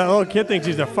 Yeah, that little kid thinks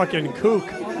he's a fucking kook.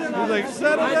 He's like,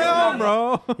 settle down,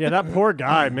 bro. Yeah, that poor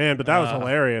guy, man. But that was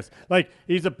hilarious. Like,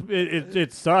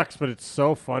 it sucks, but it's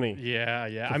so funny. Yeah,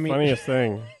 yeah. It's I the mean, funniest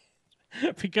thing.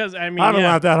 because I mean, I haven't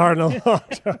yeah. laughed that hard in a long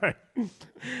time.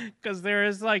 Because there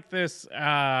is like this,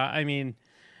 I mean,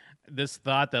 this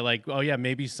thought that like, oh yeah,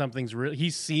 maybe something's real.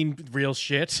 He's seen real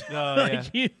shit. Oh, Like,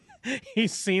 yeah.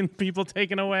 he's seen people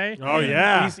taken away. Oh,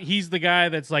 yeah. He's the guy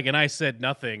that's like, and I said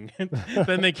nothing.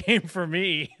 Then they came for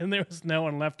me, and there was no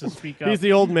one left to speak up. He's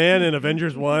the old man in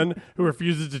Avengers 1 who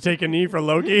refuses to take a knee for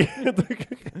Loki.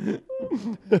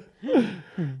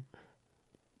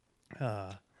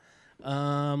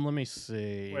 Let me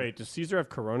see. Wait, does Caesar have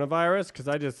coronavirus? Because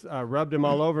I just rubbed him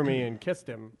all over me and kissed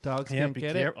him. Dogs Yeah, can't be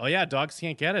get careful. Oh yeah, dogs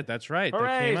can't get it. That's right. That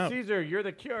Hooray, came out. Caesar, you're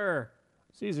the cure.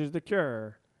 Caesar's the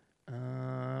cure.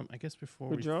 I guess before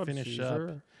Good we job, finish Caesar.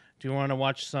 up, do you want to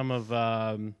watch some of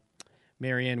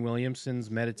Marianne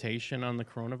Williamson's meditation on the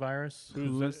coronavirus?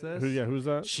 Who is this? Who's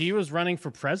that? She was running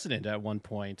for president at one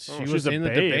point. Oh, She she's was a in the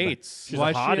babe. debates. She's Why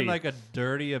a is she hottie. in like a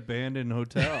dirty abandoned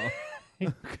hotel?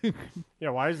 Yeah,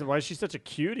 why is she such a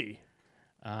cutie?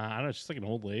 I don't know. She's like an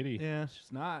old lady. Yeah,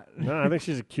 she's not. No, I think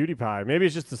she's a cutie pie. Maybe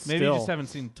it's just the Maybe still. you just haven't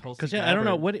seen Tulsi Because I don't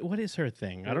know Gabbard. what is her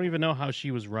thing. I don't even know how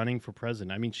she was running for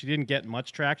president. I mean, she didn't get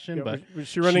much traction, Yeah, but was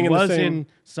she running in the was same- in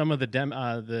some of the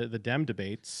Dem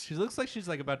debates. She looks like she's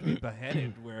like about to be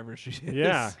beheaded wherever she is.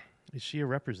 Yeah. Is she a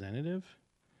representative?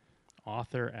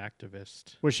 Author,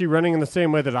 activist. Was she running in the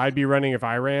same way that I'd be running if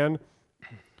I ran?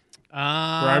 Where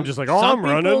I'm just like, oh, some I'm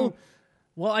running. people-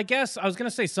 Well, I guess I was gonna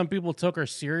say some people took her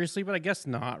seriously, but I guess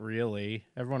not really.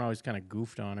 Everyone always kind of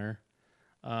goofed on her.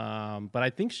 But I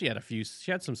think she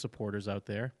had some supporters out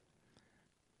there.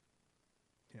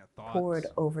 poured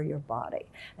over your body.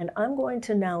 And I'm going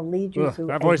to now lead you Ugh, through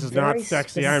that voice a is not very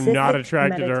sexy. I am not specific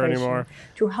attracted to her meditation anymore.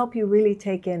 to help you really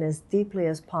take in as deeply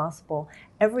as possible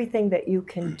everything that you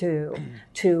can do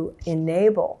to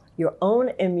enable your own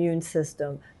immune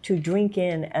system to drink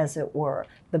in, as it were,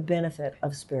 the benefit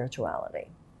of spirituality.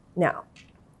 Now,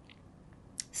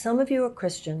 some of you are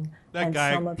Christian That and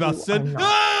guy some of you busted. are not.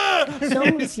 Ah! Some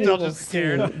of He's you still will just see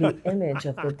scared. the image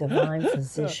of the divine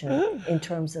physician in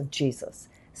terms of Jesus.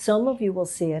 Some of you will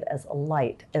see it as a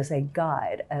light, as a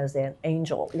guide, as an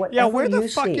angel. Whatever where the you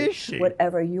fuck see, is she?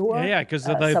 Whatever your Yeah, because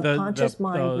subconscious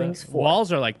mind brings forth,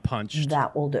 walls are like punched.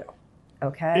 that will do.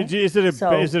 Okay. Is it a just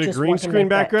green want to screen make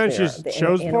that background? She clear. just In-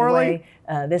 shows in a poorly?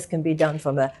 way, this can be done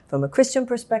from a Christian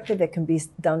perspective. It can be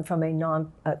done from a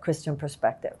non-Christian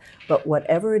perspective. But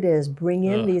whatever it is, bring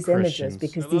in these images Christians.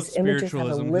 because I love these images have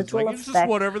a spiritualism. It's literal like, it's just effect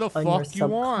whatever the on your fuck you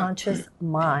want. subconscious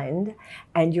mind,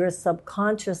 and your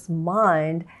subconscious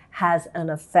mind has an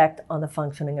effect on the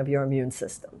functioning of your immune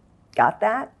system. Got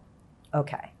that?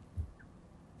 Okay.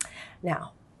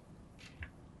 Now,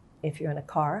 if you're in a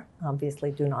car,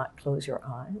 obviously do not close your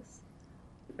eyes.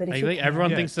 But if I you think can,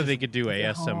 everyone thinks that they could do if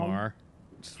you're home, ASMR.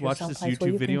 Just you're watch this someplace where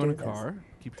YouTube you can video in do a this. car.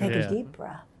 Keep Take your a head deep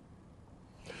breath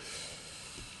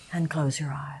and close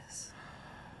your eyes.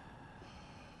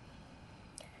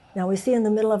 Now we see in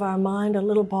the middle of our mind a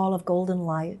little ball of golden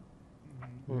light.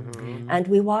 And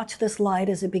we watch this light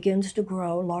as it begins to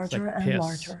grow larger and piss.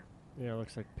 larger. Yeah, it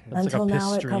looks like piss. Until It's like a piss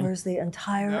now it stream. covers the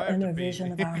entire Now I have inner to pee.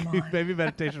 vision of our mind. Maybe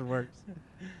meditation works.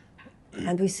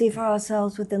 And we see for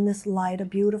ourselves within this light a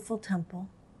beautiful temple.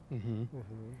 Mm-hmm.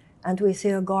 And we see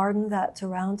a garden that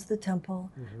surrounds the temple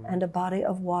Mm-hmm. and a body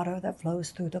of water that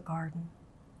flows through the garden.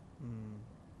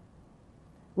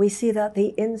 We see that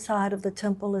the inside of the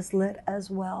temple is lit as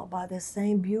well by this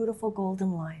same beautiful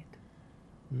golden light.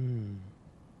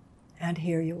 And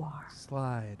here you are.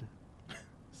 Slide.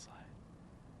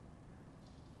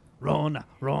 Rona.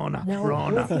 Now,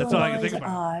 with That's your all I can think mind's about.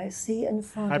 eye, see in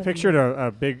front I of pictured you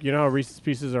a big, you know, how Reese's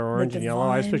Pieces are orange and yellow.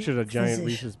 I just divine pictured a giant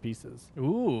physician. Reese's Pieces.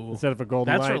 Ooh. Instead of a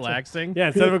golden That's light. relaxing. Yeah,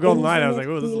 instead of a The golden light, I was like,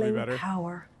 infinite oh, this will be healing better.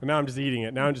 power And now I'm just eating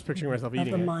it. Now I'm just picturing myself of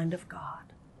eating the it. mind of God.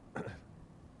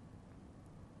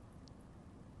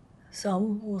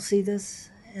 Some will see this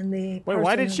in the Wait,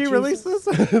 why person did of she release Jesus.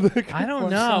 this? I don't For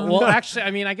know. some- Well, actually,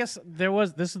 I mean, I guess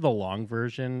this is the long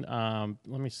version.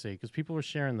 Let me see, because people were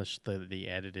sharing the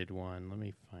edited one. Let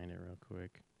me find it real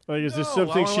quick. Like, is this No,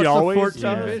 something I wanna she watch the always 14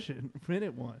 does?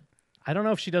 minute one. I don't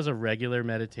know if she does a regular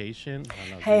meditation. I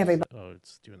don't know. Hey, everybody. Oh,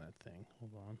 it's doing that thing.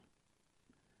 Hold on.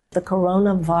 The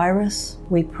coronavirus,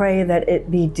 we pray that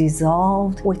it be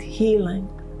dissolved with healing,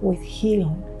 with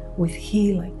healing, with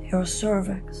healing. Your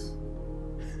cervix,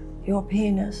 your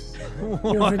penis, your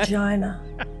What? vagina,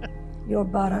 your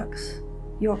buttocks,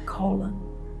 your colon.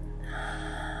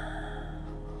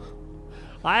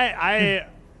 I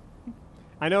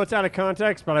know it's out of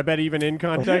context, but I bet even in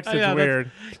context, it's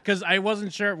weird. Because I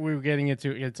wasn't sure if we were getting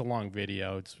into. It's a long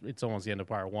video. It's almost the end of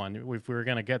part one. If we were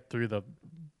gonna get through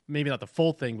maybe not the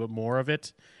full thing, but more of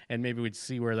it, and maybe we'd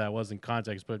see where that was in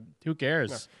context. But who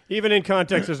cares? Even in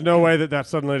context, there's no way that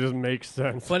suddenly doesn't make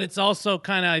sense. But it's also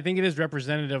kind of, I think it is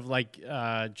representative, like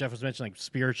Jeff was mentioning, like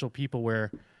spiritual people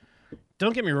where,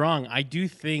 don't get me wrong, I do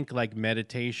think like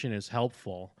meditation is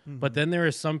helpful. But then there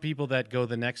are some people that go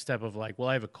the next step of like, well,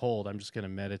 I have a cold, I'm just going to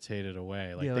meditate it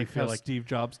away. Like Yeah, they like feel how like Steve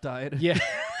Jobs died. Yeah,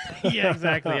 yeah,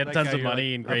 exactly. And Like tons how of you're, money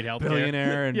like, and great a healthcare.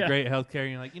 billionaire and Yeah. great healthcare. And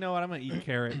you're like, you know what? I'm gonna eat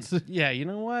carrots. Yeah, you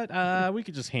know what? We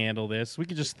could just handle this. We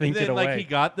could just think and it then, away. like he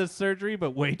got this surgery,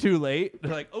 but way too late.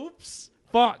 They're like, oops,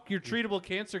 fuck, your treatable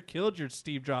cancer killed your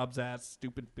Steve Jobs ass,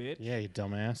 stupid bitch. Yeah, you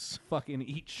dumbass. Fucking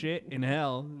eat shit in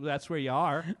hell. That's where you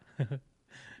are.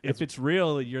 If it's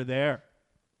real, you're there.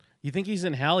 You think he's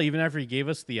in hell even after he gave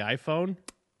us the iPhone?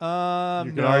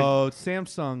 No,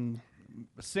 Samsung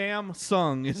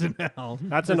is in hell.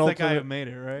 That's the an guy ultimate. who made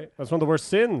it, right? That's one of the worst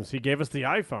sins. He gave us the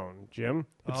iPhone, Jim.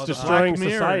 It's Oh, the destroying Black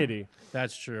Mirror. society.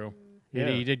 That's true. Yeah.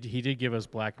 He did give us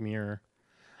Black Mirror.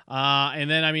 And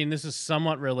then, I mean, this is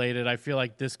somewhat related. I feel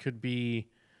like this could be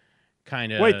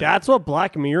kind of... Wait, that's what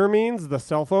Black Mirror means? The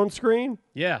cell phone screen?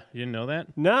 Yeah, you didn't know that?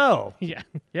 No. Yeah,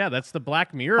 that's the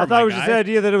Black Mirror, I thought my it was guy. just the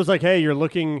idea that it was like, hey, you're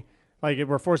looking, like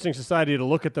we're forcing society to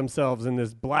look at themselves in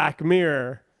this black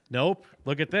mirror. Nope.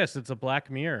 Look at this. It's a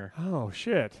Black Mirror. Oh,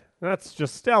 shit. That's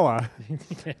just Stella.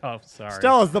 Oh, sorry.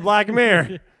 Stella's the Black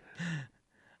Mirror.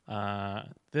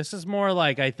 This is more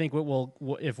like, I think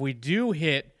if we do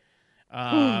hit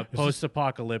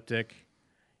post-apocalyptic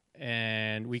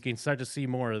and we can start to see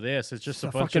more of this, it's just a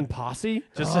bunch fucking of posse.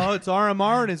 Just it's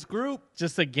RMR and his group.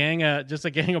 Just a gang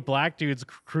of black dudes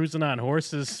cruising on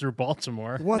horses through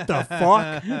Baltimore. What the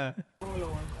fuck? In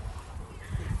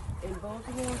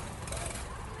Baltimore?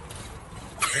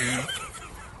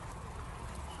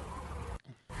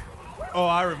 Oh,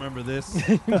 I remember this. Are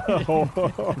they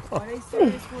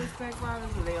serious horseback riders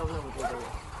or they don't know what they're doing?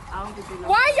 I don't think they know.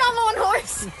 Why y'all on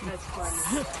horse? That's funny.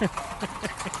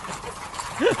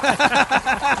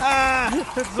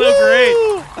 It's so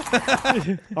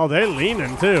great. Oh, they're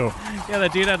leaning too. Yeah,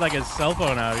 that dude had like his cell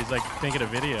phone out. He's like making a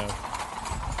video.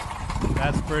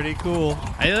 That's pretty cool.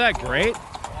 Isn't that great?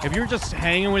 If you were just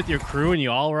hanging with your crew and you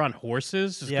all were on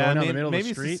horses, just going down the middle of the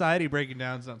street. Maybe society breaking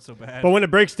down is not so bad. But when it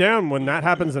breaks down, when that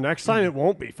happens the next time, it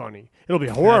won't be funny. It'll be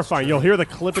horrifying. You'll hear the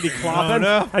clippity clopping,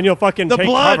 no. and you'll fucking The take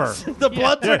bloods. cover. The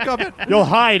bloods are coming. You'll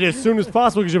hide as soon as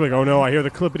possible because you'll be like, oh no, I hear the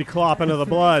clippity clopping of the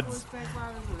bloods.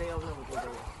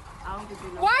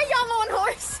 Why are y'all on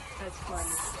horse? That's funny.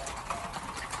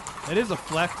 It is a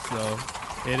flex, though.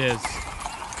 It is.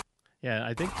 Yeah,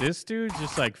 I think this dude's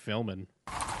just like filming.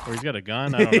 Or he's got a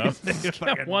gun. I don't know. He's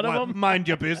got one of them. Mind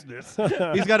your business.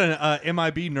 He's got an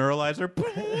MIB neuralizer.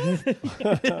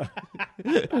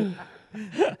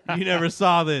 You never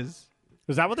saw this.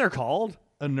 Is that what they're called?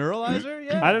 A neuralizer?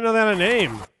 Yeah. I didn't know they had a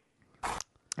name.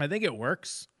 I think it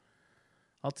works.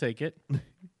 I'll take it.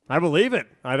 I believe it.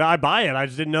 I buy it. I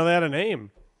just didn't know they had a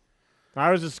name. I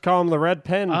was just calling them the red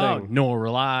pen thing.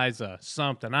 Neuralizer,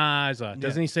 something eyes.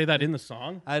 Doesn't he say that in the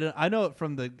song? I know it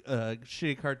from the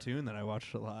shitty cartoon that I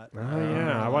watched a lot. Oh,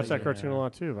 yeah. I watched that cartoon a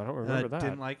lot, too, but I don't remember that. I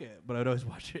didn't like it, but I'd always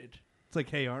watch it. It's like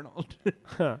Hey Arnold.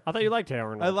 I thought you liked Hey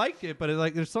Arnold. I liked it, but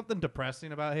there's something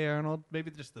depressing about Hey Arnold.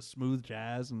 Maybe just the smooth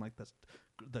jazz and like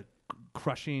the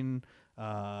crushing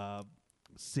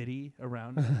city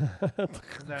around it.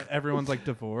 That everyone's like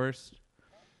divorced.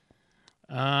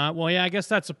 Well, yeah, I guess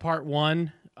that's a part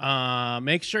one.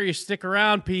 Make sure you stick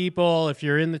around, people. If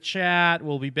you're in the chat,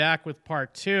 we'll be back with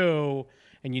part two.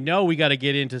 And we got to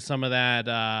get into some of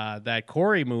that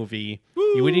Corey movie.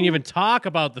 We didn't even talk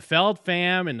about the Feld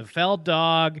fam and the Feld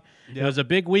dog. Yep. It was a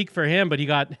big week for him, but he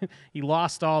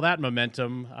lost all that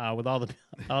momentum with all the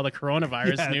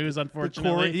coronavirus news,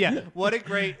 unfortunately. What a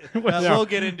great. We'll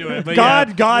get into it. But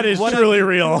God is truly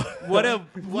real.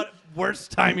 What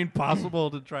worst timing possible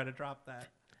to try to drop that.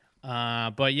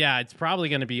 But yeah, it's probably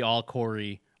going to be all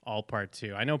Corey. All part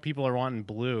two. I know people are wanting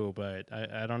blue, but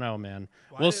I don't know, man.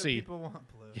 We'll see. People want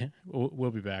blue? Yeah, we'll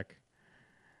be back.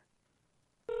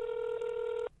 Thank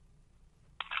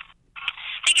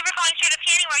you for calling Straight Up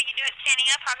Tanning, where you do it standing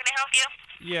up. How can I help you?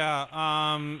 Yeah,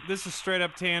 this is Straight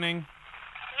Up Tanning?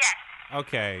 Yes.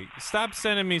 Okay, stop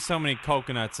sending me so many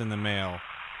coconuts in the mail.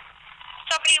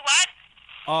 So many what?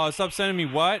 Oh, stop sending me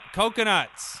what?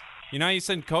 Coconuts! You know how you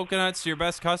send coconuts to your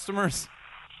best customers?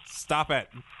 Stop it.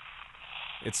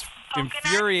 It's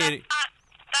infuriating.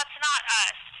 That's not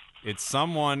us. It's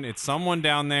someone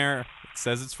down there. It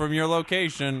says it's from your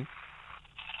location.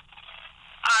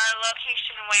 Our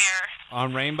location where?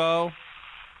 On Rainbow.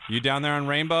 You down there on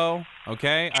Rainbow?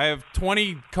 Okay. I have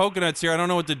 20 coconuts here. I don't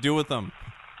know what to do with them.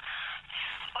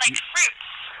 Like fruits.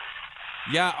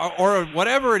 Yeah, or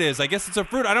whatever it is. I guess it's a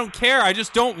fruit. I don't care. I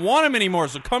just don't want them anymore.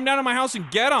 So come down to my house and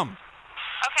get them.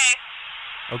 Okay.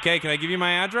 Okay, can I give you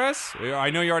my address? I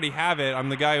know you already have it. I'm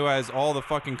the guy who has all the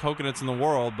fucking coconuts in the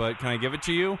world, but can I give it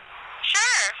to you?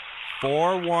 Sure.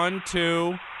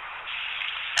 412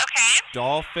 Okay.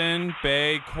 Dolphin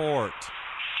Bay Court.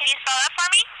 Can you spell that for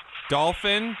me?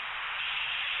 Dolphin?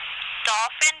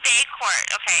 Dolphin Bay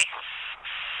Court. Okay.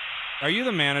 Are you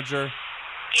the manager?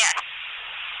 Yes.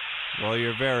 Well,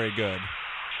 you're very good.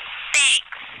 Thanks.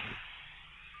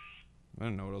 I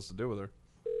don't know what else to do with her.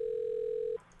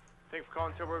 Thanks for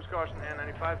calling Suburbs Caution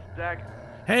N95.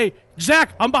 Zach. Hey,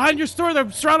 Zach, I'm behind your store.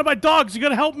 They're surrounded by dogs. You got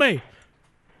to help me.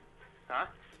 Huh?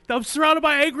 I'm surrounded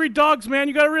by angry dogs, man.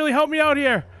 You got to really help me out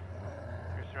here.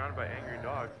 You're surrounded by angry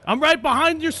dogs. I'm right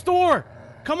behind your store.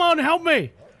 Come on and help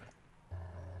me.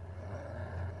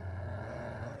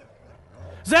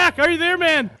 Zach, are you there,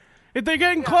 man? They're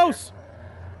getting close.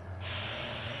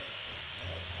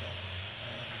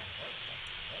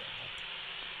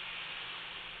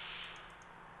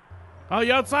 Oh,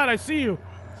 you outside. I see you.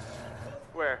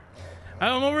 Where?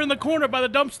 I'm over in the corner by the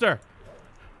dumpster.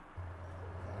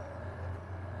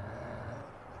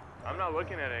 I'm not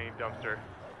looking at any dumpster.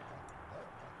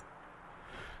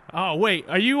 Oh, wait.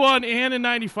 Are you on Ann and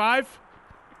 95?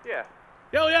 Yeah.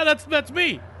 Oh, yeah, that's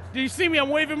me. Do you see me? I'm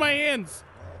waving my hands.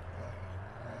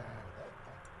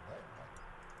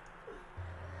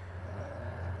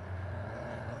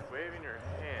 Waving your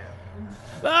hand.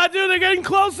 Ah, dude, they're getting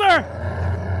closer.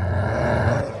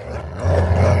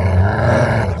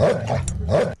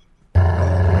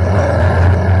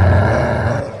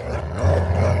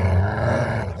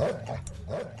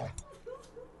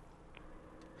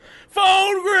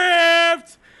 Phone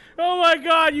grift! Oh my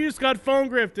God, you just got phone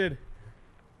grifted.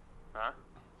 Huh?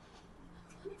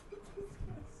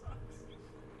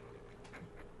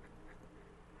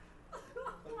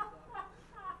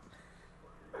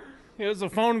 It was a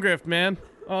phone grift, man,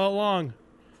 all along.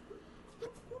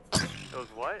 It was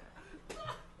what?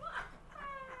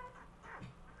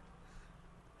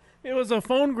 It was a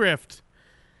phone grift.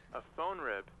 A phone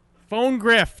rib. Phone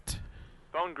grift.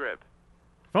 Phone grip.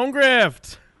 Phone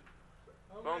grift.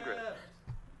 Phone grip.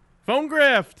 Phone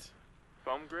grift.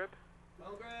 Foam grip?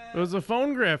 It was a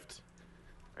phone grift.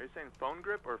 Are you saying phone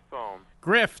grip or foam?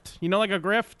 Grift. You know, like a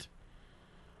grift?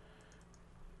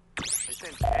 Are you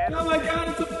saying pan? Oh my God,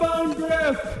 it's a phone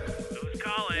grip. Who's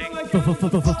calling?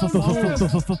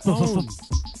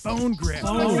 Phone grip. Phone grip.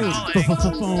 Oh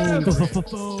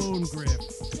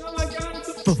my God,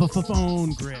 it's a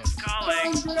phone grip.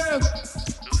 Calling.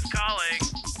 Who's calling?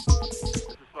 This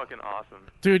is fucking awesome.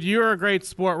 Dude, you're a great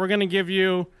sport. We're going to give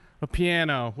you a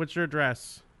piano. What's your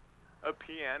address? A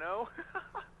piano?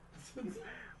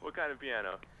 What kind of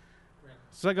piano?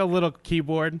 It's like a little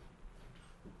keyboard.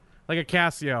 Like a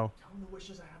Casio.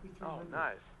 Oh,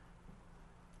 nice.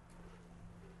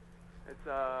 It's,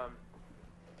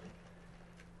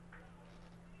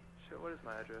 shit, what is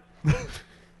my address?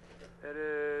 It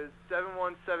is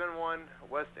 7171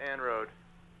 West Ann Road.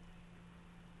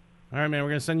 All right, man. We're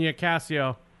going to send you a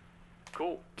Casio.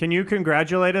 Cool. Can you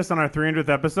congratulate us on our 300th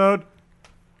episode?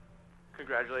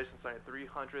 Congratulations on your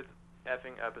 300th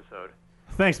effing episode.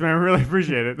 Thanks, man. We really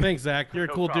appreciate it. Thanks, Zach. You're a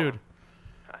No cool problem. dude.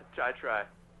 I try.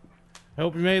 I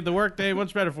hope you made the workday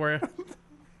much better for you.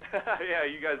 Yeah,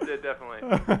 you guys did, definitely.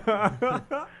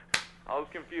 I was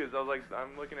confused. I was like,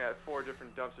 I'm looking at 4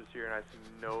 different dumpsters here, and I see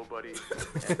nobody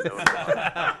and no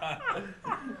dogs.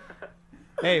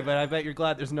 Hey, but I bet you're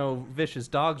glad there's no vicious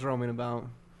dogs roaming about.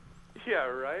 Yeah,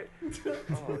 right?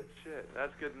 Oh, shit.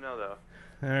 That's good to know, though.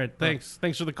 All right. Thanks.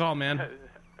 Thanks for the call, man.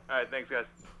 All right, thanks, guys.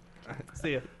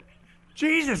 See ya.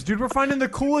 Jesus, dude, we're finding the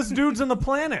coolest dudes on the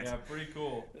planet. Yeah, pretty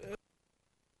cool.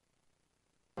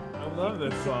 I love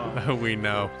this song. We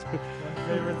know. My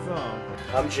favorite song.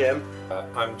 I'm Jim.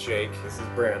 I'm Jake. This is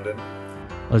Brandon.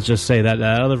 Let's just say that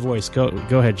other voice. Go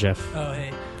ahead, Jeff. Oh,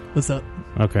 hey. What's up?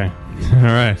 Okay. All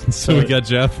right. So we got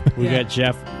Jeff. We got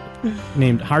Jeff,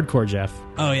 named Hardcore Jeff.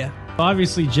 Oh, yeah.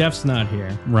 Obviously, Jeff's not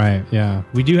here. Right, yeah.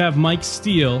 We do have Mike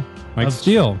Steele.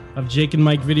 Of Jake and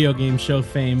Mike Video Game Show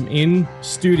fame in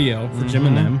studio for Jim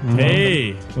and them.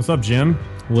 Hey, what's up, Jim?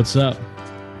 What's up?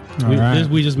 All right.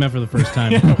 We just met for the first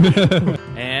time.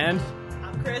 And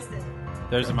I'm Kristen.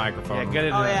 There's a microphone. yeah, get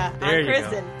it. Oh, yeah. There I'm you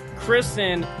Kristen. go.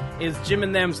 Kristen is Jim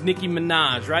and them's Nicki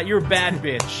Minaj, right? You're a bad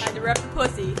bitch. I had to rep the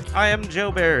pussy. I am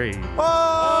Joe Barry.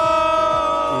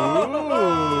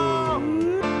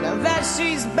 Now that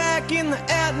she's back in the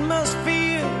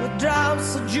atmosphere with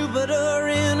drops of Jupiter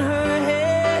in her head.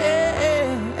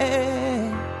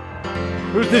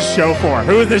 Who's this show for?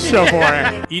 Who is this show for?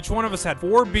 Each one of us had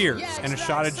 4 beers and a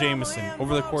shot of Jameson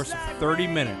over the course of 30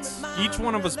 minutes. Each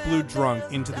one of us blew drunk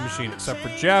into the machine, except for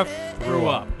Jeff threw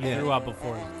up. He threw up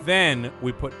before. Then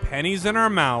we put pennies in our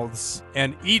mouths,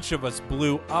 and each of us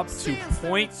blew up to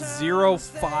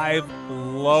 0.05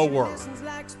 lower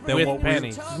than With what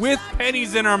pennies. with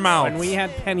pennies in our mouths. When we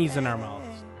had pennies in our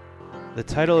mouths. The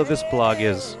title of this blog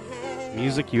is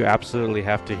Music You Absolutely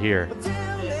Have to Hear.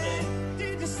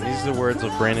 These are the words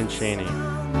of Brandon Chaney.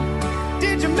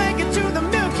 Did you make it to the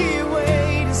Milky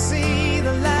Way to see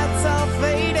the lights all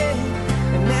faded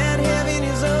and that heaven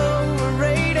is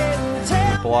overrated?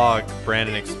 The blog,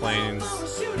 Brandon explains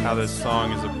how this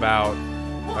song is about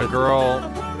a girl,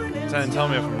 and tell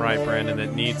me if I'm right, Brandon,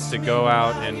 that needs to go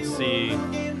out and see,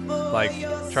 like,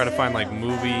 try to find, like,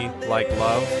 movie-like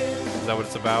love. Is that what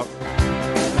it's about?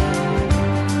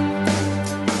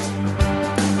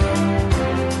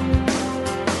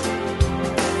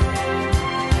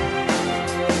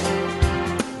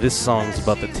 This song's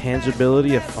about the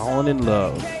tangibility of falling in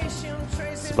love.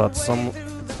 It's about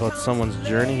someone's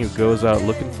journey who goes out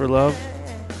looking for love,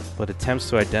 but attempts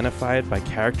to identify it by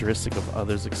characteristic of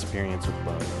others' experience with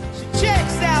love.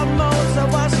 Checks out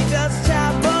Mozart while she does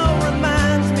Chapo.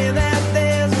 Reminds me that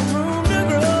there's room to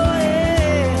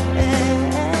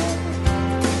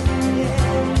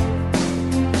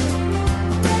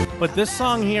grow. But this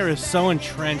song here is so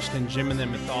entrenched in Jim and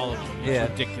them mythology. It's Yeah.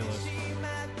 ridiculous.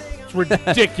 It's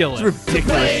ridiculous. It's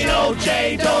ridiculous. Plain old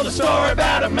Jane told a story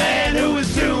about a man who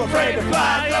was too afraid to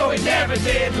fly, though he never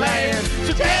did land.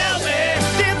 So tell me,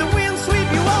 did the wind sweep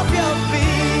you off your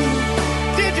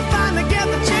feet? Did you finally get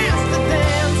the chance to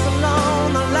dance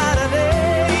along the light of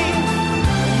day?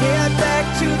 Head back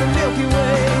to the Milky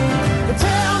Way. But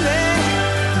tell me,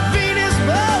 did Venus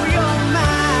blow your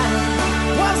mind?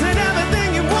 Was it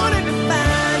everything you wanted to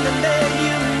find? And then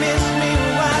you missed me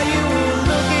while you were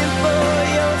looking for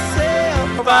yourself.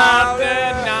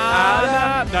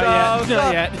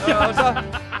 Not yet.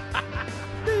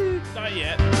 Not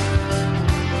yet.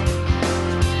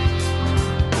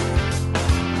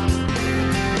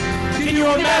 can you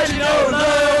imagine no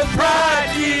love,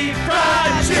 pride, deep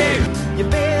pride, cheap? Your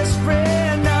best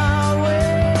friend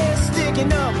always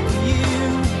sticking up for you.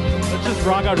 Let's just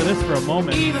rock out to this for a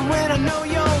moment. Even when I know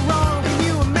you're wrong, can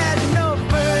you imagine no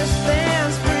first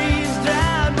dance, freeze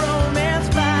dried romance,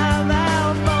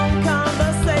 5-hour phone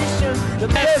conversation? The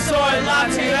best soy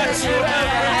latte that you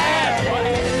ever had.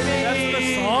 That's the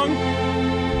song?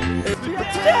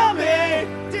 Tell me,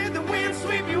 did the wind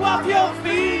sweep you off your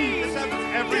feet?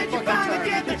 Did you finally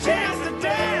get the chance to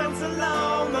dance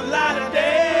along the light of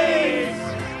days?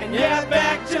 And yeah,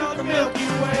 back to the Milky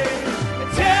Way.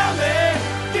 And tell me,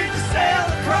 did you sail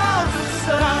across the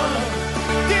sun?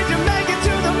 Did you make it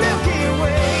to the Milky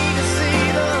Way to see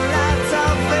the lights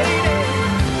are fading?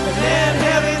 And then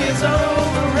heaven is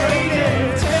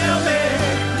overrated. Tell me,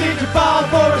 did you fall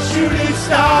for a shooting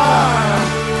star?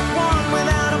 One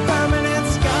without a permanent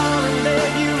scar, and then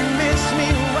you missed me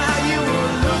while you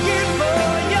were looking for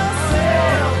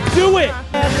yourself. Do it!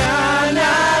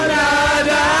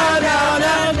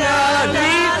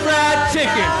 Deep fried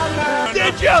chicken.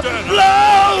 Did you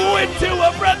blow into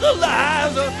a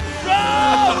breathalyzer?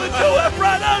 Blow into a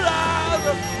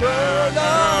breathalyzer.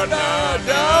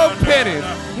 No pennies.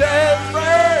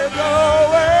 Never go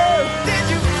away. Did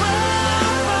you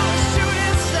fall for a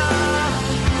shooting star?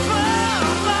 Fall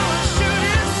for a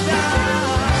shooting star.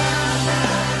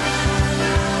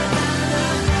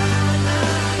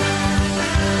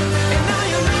 And now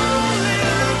you're lonely.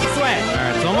 Sweat. All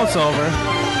right, it's almost over.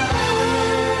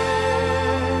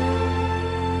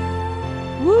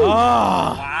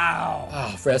 Wow.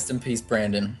 Oh, rest in peace,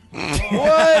 Brandon.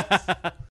 What?